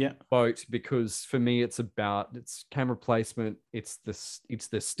boat, because for me it's camera placement, it's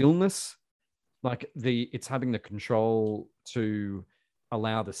the stillness, like it's having the control to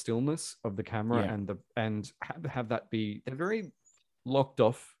allow the stillness of the camera and have that be, they're very locked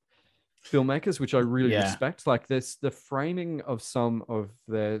off filmmakers, which I really respect. Like, this, the framing of some of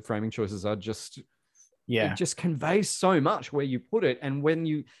their framing choices are just it just conveys so much where you put it and where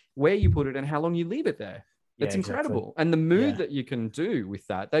you put it and how long you leave it there. It's incredible. And the mood that you can do with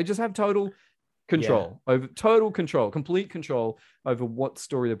that, they just have total control complete control over what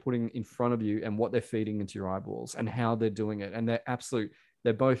story they're putting in front of you and what they're feeding into your eyeballs and how they're doing it. And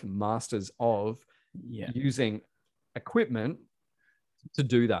they're both masters of using equipment to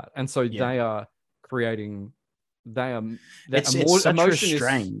do that. And so they are creating, it's such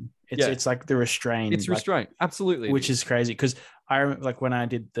restraint. It's like the restraint. It's restraint. Absolutely. Which is crazy. Because I remember, like, when I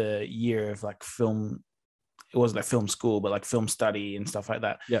did the year of, like, film, it wasn't like film school, but like film study and stuff like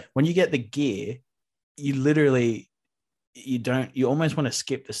that. Yeah. When you get the gear, you literally, you almost want to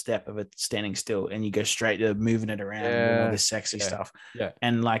skip the step of it standing still, and you go straight to moving it around and doing all this sexy stuff. Yeah.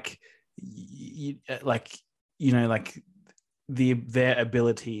 And like, their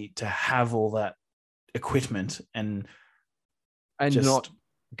ability to have all that equipment and just not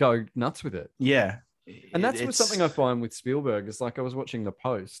go nuts with it. Yeah. And that's something I find with Spielberg is, like, I was watching The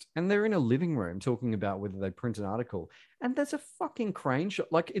Post and they're in a living room talking about whether they print an article, and there's a fucking crane shot,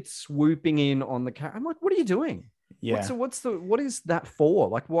 like, it's swooping in on the camera. I'm like, what are you doing? Yeah. What is that for?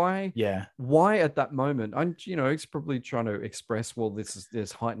 Like, why? Yeah. Why at that moment? I'm, it's probably trying to express, well,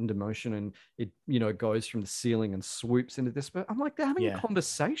 there's heightened emotion and it, goes from the ceiling and swoops into this. But I'm like, they're having a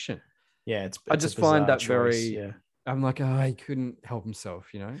conversation. Yeah. I just find that choice. I'm like, oh, he couldn't help himself,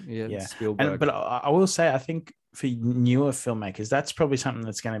 Yeah. Spielberg. But I will say, I think for newer filmmakers, that's probably something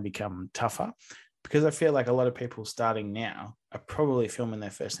that's going to become tougher, because I feel like a lot of people starting now are probably filming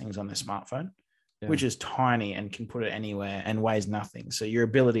their first things on their smartphone, which is tiny and can put it anywhere and weighs nothing. So your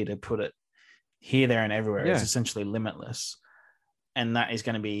ability to put it here, there, and everywhere is essentially limitless. And that is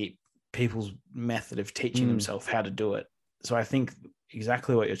going to be people's method of teaching themselves how to do it. So I think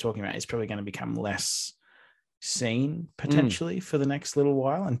exactly what you're talking about is probably going to become less seen potentially for the next little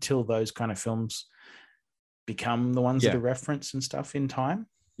while, until those kind of films become the ones that are referenced and stuff in time.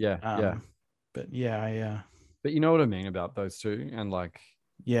 But but you know what I mean about those two, and like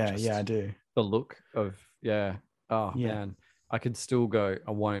I do. The look of man, I could still go.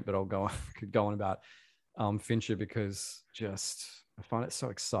 I won't, but I'll go. I could go on about Fincher, because just I find it so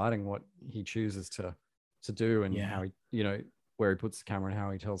exciting what he chooses to do, and how he, where he puts the camera and how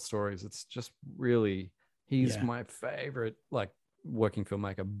he tells stories. It's just really, he's my favorite like working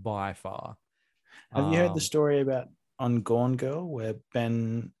filmmaker by far. Have you heard the story about on Gone Girl, where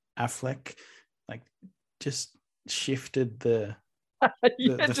Ben Affleck like just shifted the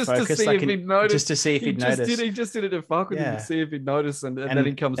just focus, to see if he'd noticed. Just to see if he'd noticed. He just did it to fuck with him, to see if he'd noticed, and then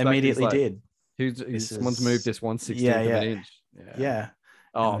he comes immediately back did. Someone's moved this 1/16 of an inch. Yeah.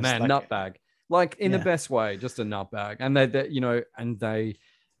 Oh man, nutbag. Like in the best way, just a nutbag. And I don't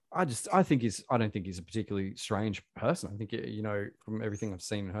think he's a particularly strange person. I think, from everything I've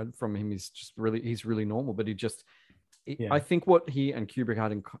seen and heard from him, he's really normal. But I think what he and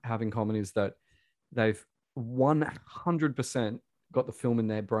Kubrick have in common is that they've 100% got the film in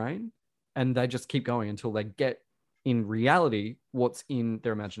their brain, and they just keep going until they get in reality what's in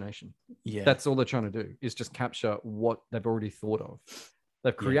their imagination. Yeah, that's all they're trying to do, is just capture what they've already thought of.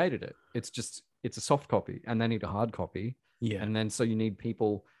 They've created it. It's a soft copy, and they need a hard copy. Yeah, and then so you need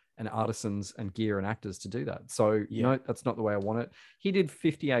people and artisans and gear and actors to do that. So no, that's not the way I want it. He did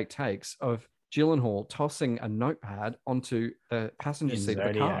 58 takes of Gyllenhaal tossing a notepad onto the passenger seat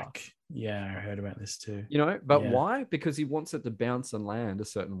of the car. Yeah, I heard about this too. But why? Because he wants it to bounce and land a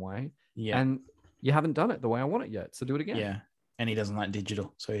certain way. Yeah. And you haven't done it the way I want it yet. So do it again. Yeah. And he doesn't like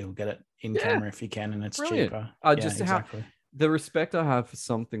digital, so he'll get it in camera if he can, and it's cheaper. Exactly. The respect I have for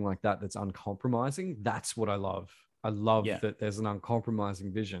something like that that's uncompromising, that's what I love. I love that there's an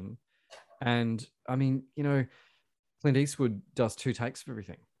uncompromising vision. And I mean, Clint Eastwood does 2 takes of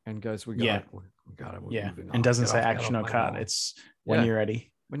everything and goes, we got it. And doesn't say action or cut. It's when you're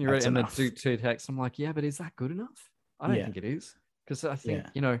ready. When you're ready. And then 2 takes. I'm like, but is that good enough? I don't think it is. Because I think,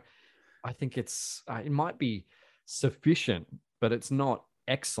 I think it might be sufficient, but it's not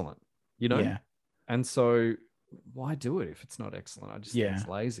excellent, Yeah. And so why do it if it's not excellent? I just think it's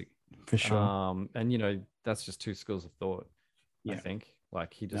lazy. For sure. And that's just 2 schools of thought. I think.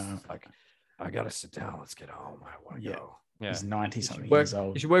 Like he just I gotta sit down, let's get home. I want to go. Yeah. He's 90 something years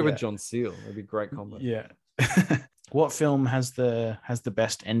old. You should work with John Seal. It'd be a great combo. Yeah. What film has the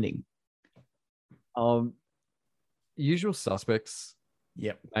best ending? Usual Suspects.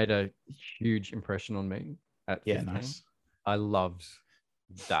 Yep. Made a huge impression on me at 15. Nice. I loved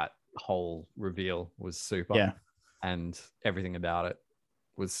that whole reveal, was super. Yeah. And everything about it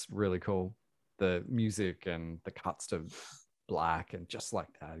was really cool. The music and the cuts to black, and just like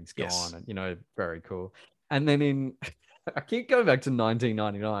that, he's gone. And very cool. And then I keep going back to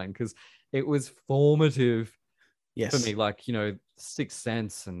 1999 because it was formative for me. Like, Sixth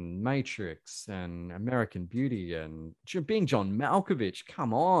Sense and Matrix and American Beauty and being John Malkovich.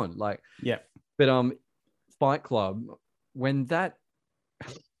 Come on. Like, yeah. But Fight Club, when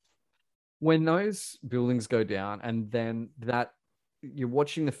those buildings go down, and then that you're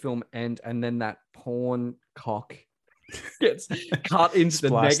watching the film end, and then that porn cock gets cut into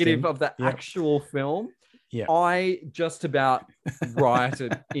the negative of the actual film. Yeah, I just about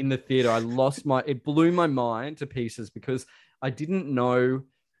rioted in the theater. It blew my mind to pieces, because I didn't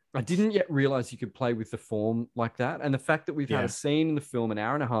yet realize you could play with the form like that. And the fact that we've had a scene in the film an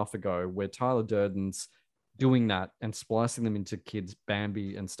hour and a half ago where Tyler Durden's doing that and splicing them into kids,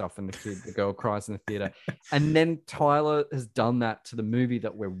 Bambi and stuff, and the girl cries in the theater. And then Tyler has done that to the movie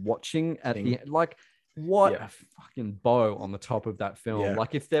that we're watching at the end. Like, what a fucking bow on the top of that film. Yeah.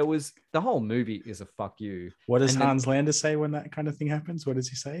 Like, if there was, the whole movie is a fuck you. What does Hans Lander say when that kind of thing happens? What does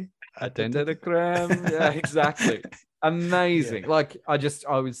he say? Attended a crime. Yeah, exactly. Amazing. Like, I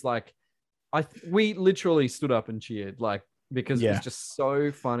was like, we literally stood up and cheered, like, because it was just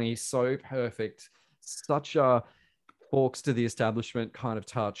so funny, so perfect, such a forks to the establishment kind of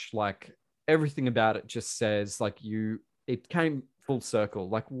touch. Like, everything about it just says, like, it came full circle.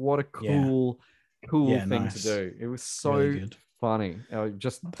 Like, what a cool thing to do. It was so really funny. I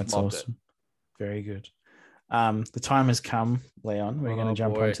just that's awesome. Very good. The time has come, Leon. We're going to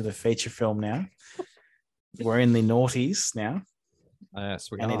jump onto the feature film now. We're in the noughties now. Yes,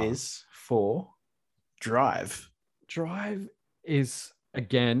 we and are. it is for Drive. Drive is,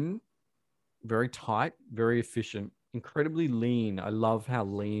 again, very tight, very efficient, incredibly lean. I love how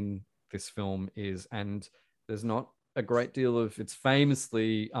lean this film is. And there's not a great deal of, it's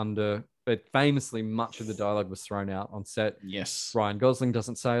famously but famously much of the dialogue was thrown out on set. Yes. Ryan Gosling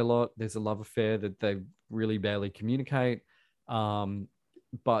doesn't say a lot. There's a love affair that they really barely communicate.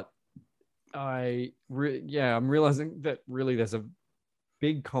 But I'm realizing that really there's a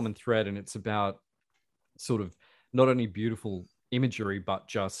big common thread, and it's about sort of not only beautiful imagery, but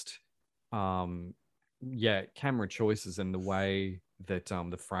just camera choices and the way that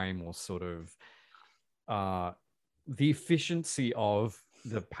the frame will sort of the efficiency of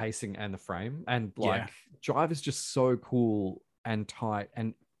the pacing and the frame, and Drive is just so cool and tight.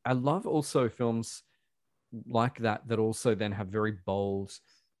 And I love also films like that also then have very bold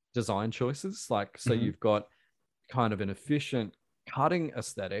design choices. Like, so you've got kind of an efficient cutting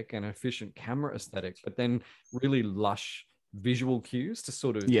aesthetic and efficient camera aesthetic, but then really lush visual cues to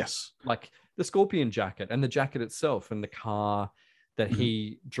sort of like the scorpion jacket and the jacket itself and the car that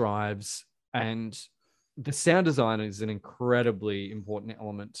he drives. And the sound design is an incredibly important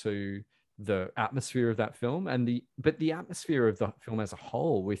element to the atmosphere of that film, and but the atmosphere of the film as a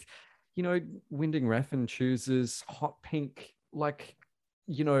whole, with, you know, Winding Refn chooses hot pink, like,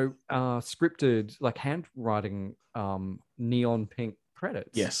 you know, scripted, like handwriting, neon pink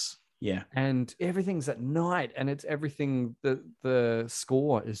credits. Yes. Yeah. And everything's at night, and it's everything. The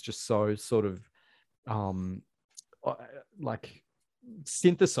score is just so sort of like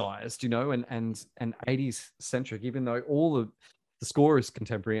synthesized, you know, and 80s centric, even though all the score is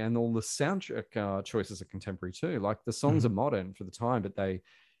contemporary and all the soundtrack choices are contemporary too. Like, the songs are modern for the time, but they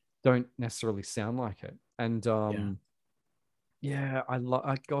don't necessarily sound like it. And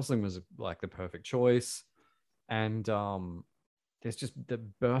Gosling was like the perfect choice. And there's just the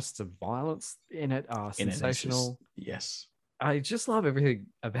bursts of violence in it are sensational. Yes. I just love everything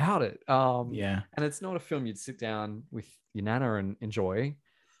about it. And it's not a film you'd sit down with your nana and enjoy.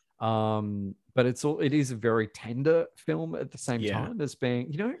 But it is a very tender film at the same time as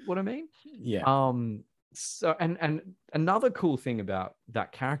being, you know what I mean? Yeah. So and another cool thing about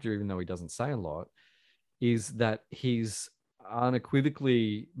that character, even though he doesn't say a lot, is that he's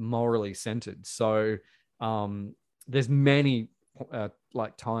unequivocally morally centered. So there's many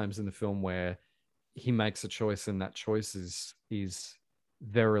like times in the film where he makes a choice, and that choice is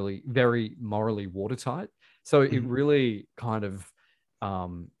very, very morally watertight. So it really kind of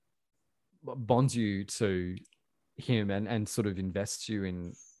bonds you to him and sort of invests you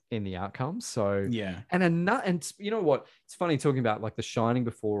in the outcome. So and you know what, it's funny talking about like The Shining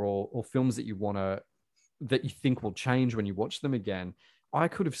before, or films that you think will change when you watch them again. I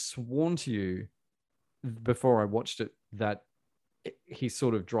could have sworn to you before I watched it that he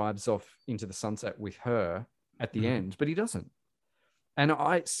sort of drives off into the sunset with her at the end, but he doesn't. And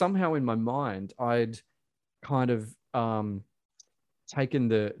I somehow in my mind, I'd kind of taken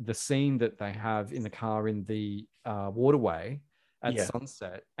the scene that they have in the car in the waterway at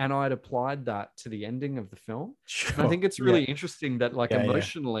sunset, and I'd applied that to the ending of the film. Sure. And I think it's really interesting that, like,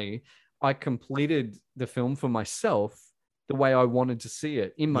 emotionally, I completed the film for myself the way I wanted to see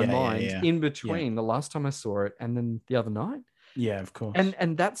it in my mind in between the last time I saw it and then the other night. Yeah, of course.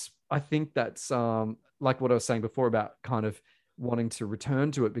 And I think that's like what I was saying before about kind of wanting to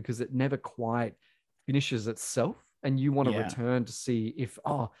return to it, because it never quite finishes itself, and you want to return to see if,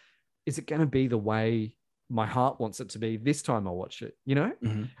 is it going to be the way my heart wants it to be this time I watch it, you know?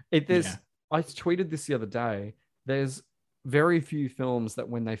 I tweeted this the other day. There's very few films that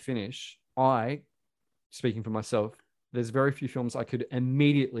when they finish, speaking for myself, there's very few films I could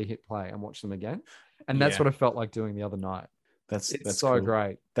immediately hit play and watch them again. And that's what I felt like doing the other night. That's so cool.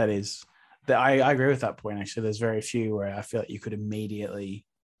 Great. That is. I agree with that point, actually. There's very few where I feel like you could immediately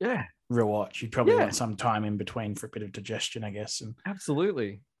rewatch. You'd probably want some time in between for a bit of digestion, I guess. And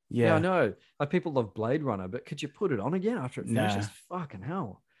absolutely. Yeah, I know. Like, people love Blade Runner, but could you put it on again after it finishes? Fucking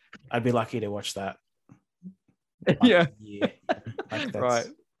hell. I'd be lucky to watch that. Yeah. Like, right.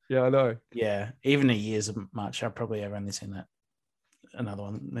 Yeah, I know. Yeah. Even a year's much. I probably have only seen that. Another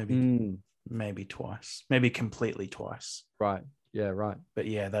one, maybe twice. Maybe completely twice. Right. Yeah, right. But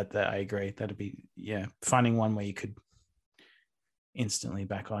yeah, that I agree. That'd be, finding one where you could instantly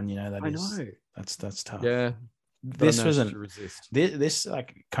back on, you know, that's tough. Yeah. This wasn't this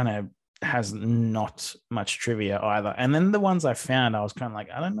like kind of has not much trivia either. And then the ones I found, I was kind of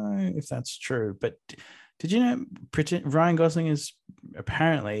like, I don't know if that's true, but did you know Ryan Gosling is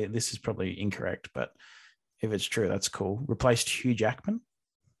apparently, this is probably incorrect, but if it's true. That's cool. Replaced Hugh Jackman.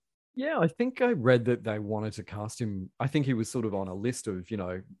 Yeah, I think I read that they wanted to cast him. I think he was sort of on a list of,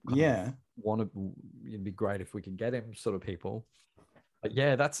 it'd be great if we could get him sort of people. But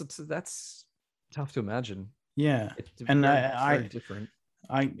yeah, that's tough to imagine. Yeah, It's and very different.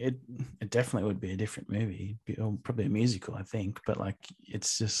 It definitely would be a different movie, probably a musical, I think. But like,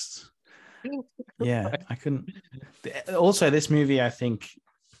 it's just, yeah, I couldn't. Also, this movie, I think,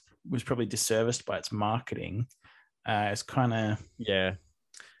 was probably disserviced by its marketing. It's kind of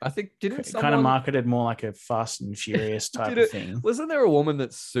I think kind of marketed more like a Fast and Furious type of thing. Wasn't there a woman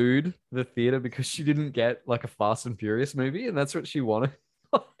that sued the theater because she didn't get like a Fast and Furious movie, and that's what she wanted?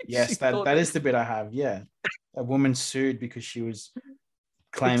 Yes, that is the bit I have. Yeah, a woman sued because she was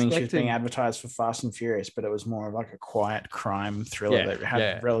claiming she was being advertised for Fast and Furious, but it was more of like a quiet crime thriller that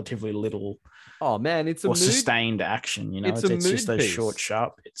had relatively little. Oh man, it's a sustained action. It's just those short,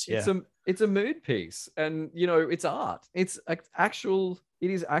 sharp bits. Yeah, it's a mood piece, and it's art. It's actual. It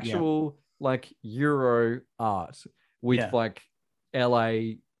is actual like Euro art with like LA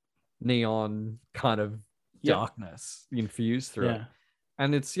neon kind of darkness infused through it.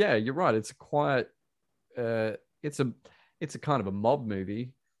 And it's you're right. It's a quiet. It's a kind of a mob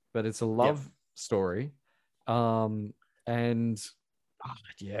movie, but it's a love story. Damn. It's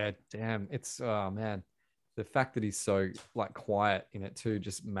man, the fact that he's so like quiet in it too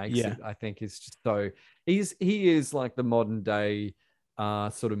just makes it. I think is just so. He is like the modern day.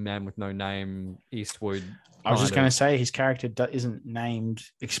 Sort of man with no name, Eastwood. I was just going to say his character isn't named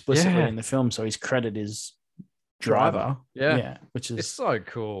explicitly in the film, so his credit is driver. Yeah, which is it's so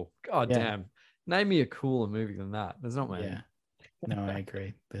cool. God damn, name me a cooler movie than that. There's not many. Yeah, no, I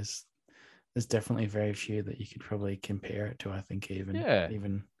agree. There's definitely very few that you could probably compare it to. I think even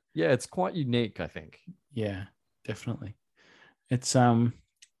it's quite unique. I think. Yeah, definitely. It's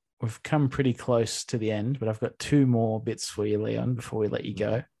We've come pretty close to the end, but I've got two more bits for you, Leon, before we let you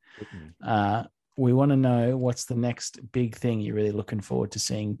go. We want to know what's the next big thing you're really looking forward to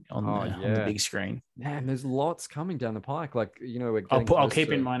seeing on the big screen. Man, there's lots coming down the pike. Like, I'll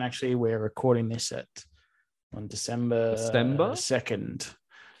keep in mind, actually, we're recording this on December 2nd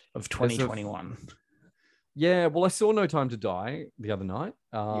of 2021. Well, I saw No Time to Die the other night.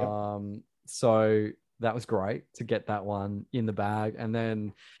 So that was great to get that one in the bag. And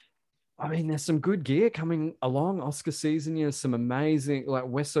then I mean, there's some good gear coming along. Oscar season, some amazing, like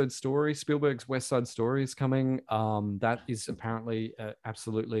West Side Story, Spielberg's West Side Story is coming. That is apparently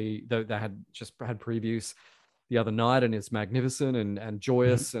absolutely, they had just had previews the other night, and it's magnificent and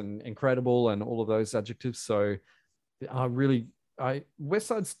joyous and incredible and all of those adjectives. So the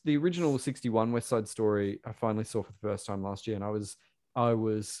original 61 West Side Story, I finally saw for the first time last year, and I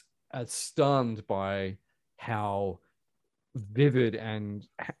was stunned by how vivid and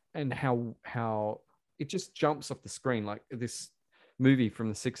how it just jumps off the screen, like this movie from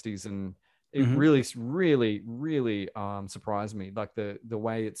the 60s, and it really surprised me, like the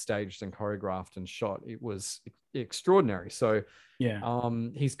way it's staged and choreographed and shot. It was extraordinary. So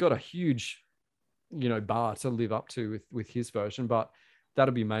he's got a huge bar to live up to with his version, but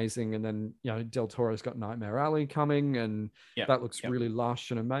that'll be amazing. And then Del Toro's got Nightmare Alley coming, and that looks really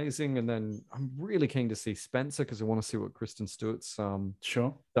lush and amazing. And then I'm really keen to see Spencer, because I want to see what Kristen Stewart's done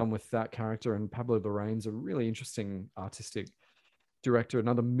with that character. And Pablo Larraín's a really interesting artistic director,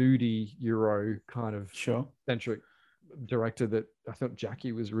 another moody Euro kind of centric director that I thought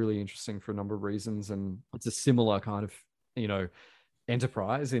Jackie was really interesting for a number of reasons. And it's a similar kind of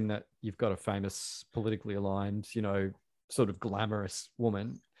enterprise in that you've got a famous, politically aligned sort of glamorous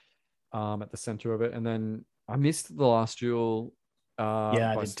woman at the center of it. And then I missed The Last Duel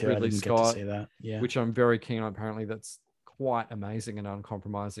by Ridley Scott, which I'm very keen on. Apparently that's quite amazing and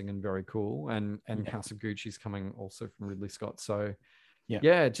uncompromising and very cool. And House of Gucci's coming also from Ridley Scott. So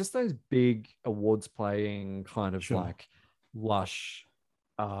just those big awards playing kind of like lush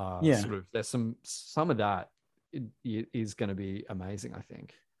sort of, there's some of that is going to be amazing, I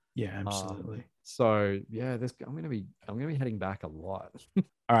think. Yeah, absolutely. So yeah, I'm gonna be heading back a lot.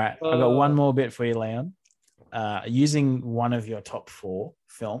 All right, I've got one more bit for you, Leon. Using one of your top 4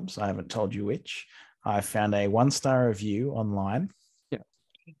 films, I haven't told you which. I found a 1-star review online. Yeah,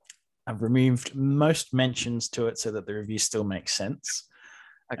 I've removed most mentions to it so that the review still makes sense.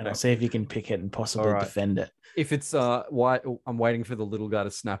 Okay. And I'll see if you can pick it and possibly defend it. If it's why I'm waiting for the little guy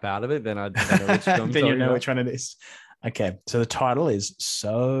to snap out of it, then I know which film. Then you know which one it is. Okay, so the title is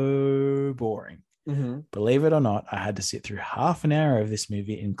So Boring. Believe it or not, I had to sit through half an hour of this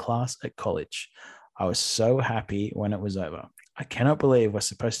movie in class at college. I was so happy when it was over. I cannot believe we're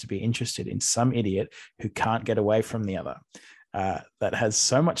supposed to be interested in some idiot who can't get away from the other. that has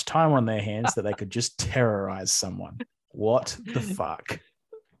so much time on their hands that they could just terrorize someone. What the fuck?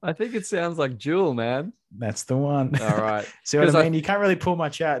 I think it sounds like Jewel, man. That's the one. All right. See what I mean? You can't really pull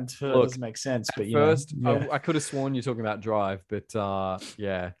much out until it doesn't make sense. But first, I could have sworn you're talking about Drive, but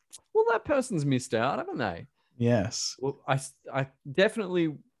yeah. Well, that person's missed out, haven't they? Yes. Well, I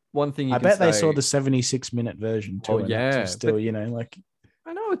definitely one thing. I bet they saw the 76-minute version too. Oh yeah. Still, like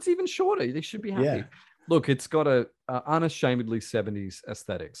I know it's even shorter. They should be happy. Yeah. Look, it's got a unashamedly 70s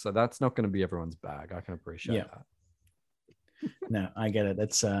aesthetic, so that's not going to be everyone's bag. I can appreciate that. No, I get it.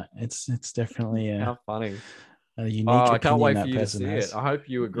 It's definitely how funny. A unique I can't wait for you to see it. I hope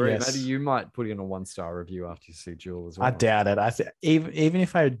you agree. Yes. Maybe you might put in a 1-star review after you see Jewel as well. I doubt it. Even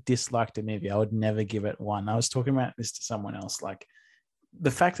if I disliked the movie, I would never give it 1. I was talking about this to someone else. Like the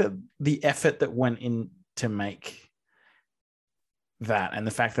fact that the effort that went in to make that, and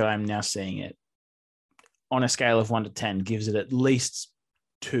the fact that I'm now seeing it on a scale of 1 to 10 gives it at least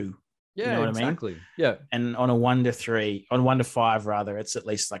 2. Yeah, you know what exactly. I mean? Yeah. And on a 1 to 3, on 1 to 5 rather, it's at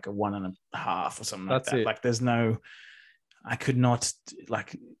least like a 1.5 or something like that. Like there's no, I could not,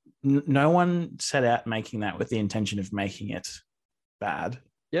 like no one set out making that with the intention of making it bad.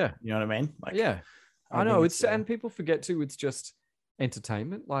 Yeah. You know what I mean? Like, yeah. I know it's and people forget too, it's just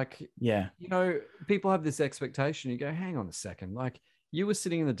entertainment. Like, yeah, people have this expectation. You go, hang on a second. Like you were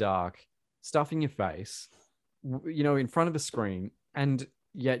sitting in the dark, stuffing your face, in front of a screen, and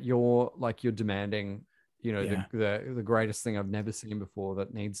yet you're demanding, the greatest thing I've never seen before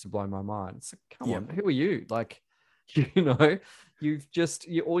that needs to blow my mind. It's like, come on, who are you? Like, all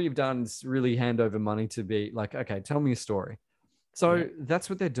you've done is really hand over money to be like, okay, tell me a story. So that's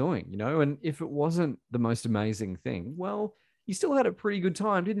what they're doing, and if it wasn't the most amazing thing, well, you still had a pretty good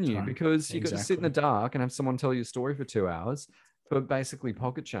time, didn't you? Because you got to sit in the dark and have someone tell you a story for 2 hours for basically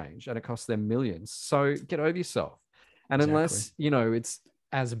pocket change, and it costs them millions. So get over yourself. And unless, it's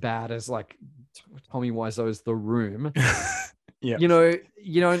as bad as like Tommy Wiseau's The Room,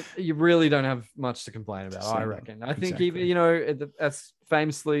 you really don't have much to complain about. I reckon. I think even, as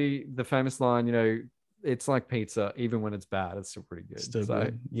famously the famous line, it's like pizza, even when it's bad, it's still pretty good. Still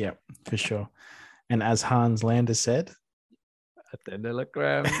good. Yeah, for sure. And as Hans Lander said,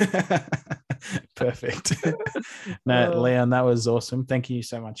 perfect. No, Leon, that was awesome. Thank you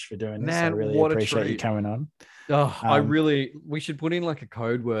so much for doing this. I really appreciate you coming on. We should put in like a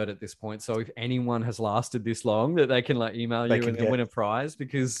code word at this point. So if anyone has lasted this long, that they can like email you and win a prize,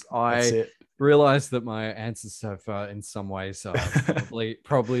 because I realized that my answers have in some ways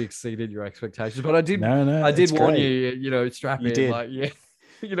probably exceeded your expectations, but I did warn you, strap in. Like,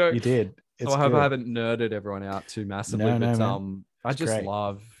 you did. So I hope I haven't nerded everyone out too massively, I just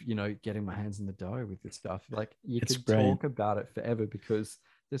love, getting my hands in the dough with this stuff. Like you could talk about it forever because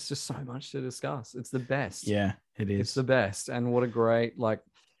there's just so much to discuss. It's the best. Yeah, it is. It's the best. And what a great,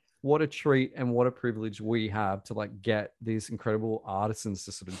 what a treat and what a privilege we have to get these incredible artisans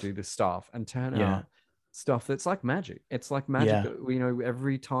to sort of do this stuff and turn out stuff that's like magic. It's like magic. Yeah.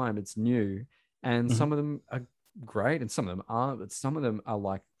 Every time it's new, and some of them are great and some of them aren't, but some of them are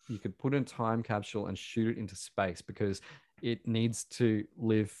like, you could put in a time capsule and shoot it into space because it needs to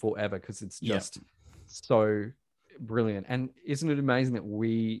live forever because it's just so brilliant. And isn't it amazing that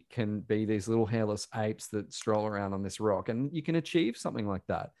we can be these little hairless apes that stroll around on this rock, and you can achieve something like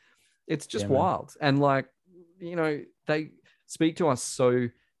that? It's just wild. And they speak to us so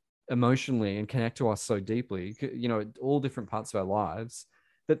emotionally and connect to us so deeply, all different parts of our lives,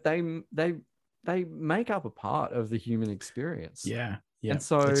 that they make up a part of the human experience. Yeah. And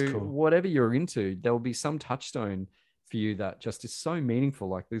so whatever you're into, there will be some touchstone for you that just is so meaningful,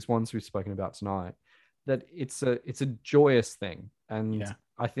 like these ones we've spoken about tonight, that it's a joyous thing. And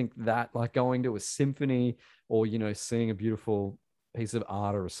I think that like going to a symphony or, seeing a beautiful piece of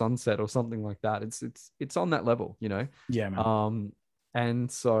art or a sunset or something like that, it's on that level, Yeah, man.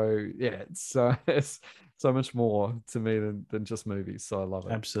 And so, it's so much more to me than just movies. So I love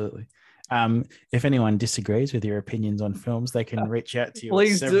it. Absolutely. If anyone disagrees with your opinions on films, they can reach out to you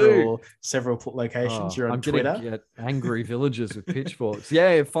Please at several locations. You're on I'm Twitter. Gonna get angry villagers with pitchforks.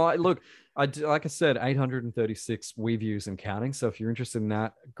 Yeah, fine. Look, like I said, 836 views and counting. So if you're interested in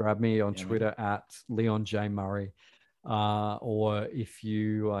that, grab me on Twitter at Leon J. Murray. Or if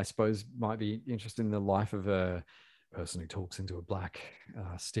you, I suppose, might be interested in the life of a person who talks into a black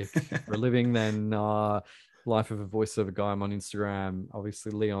stick for a living, then life of a voiceover guy. I'm on Instagram,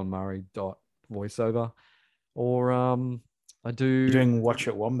 obviously leonmurray.voiceover. Or I do. You're doing Watch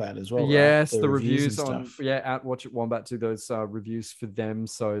It Wombat as well. Yes, right? the reviews on at Watch It Wombat, do those reviews for them.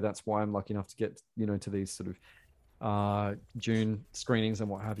 So that's why I'm lucky enough to get to these sort of June screenings and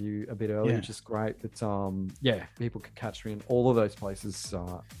what have you a bit early, which is great. But people can catch me in all of those places.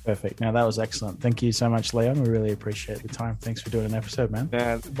 Perfect. Now that was excellent. Thank you so much, Leon. We really appreciate the time. Thanks for doing an episode, man.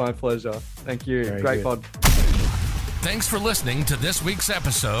 Yeah, my pleasure. Thank you. Very Great good. pod. Thanks for listening to this week's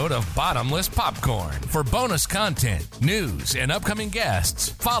episode of Bottomless Popcorn. For bonus content, news, and upcoming guests,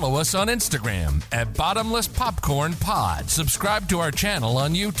 follow us on Instagram at Bottomless Popcorn Pod. Subscribe to our channel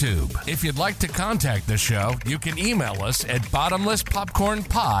on YouTube. If you'd like to contact the show, you can email us at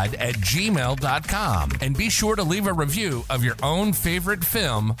bottomlesspopcornpod@gmail.com. And be sure to leave a review of your own favorite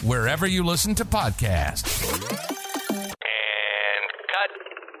film wherever you listen to podcasts.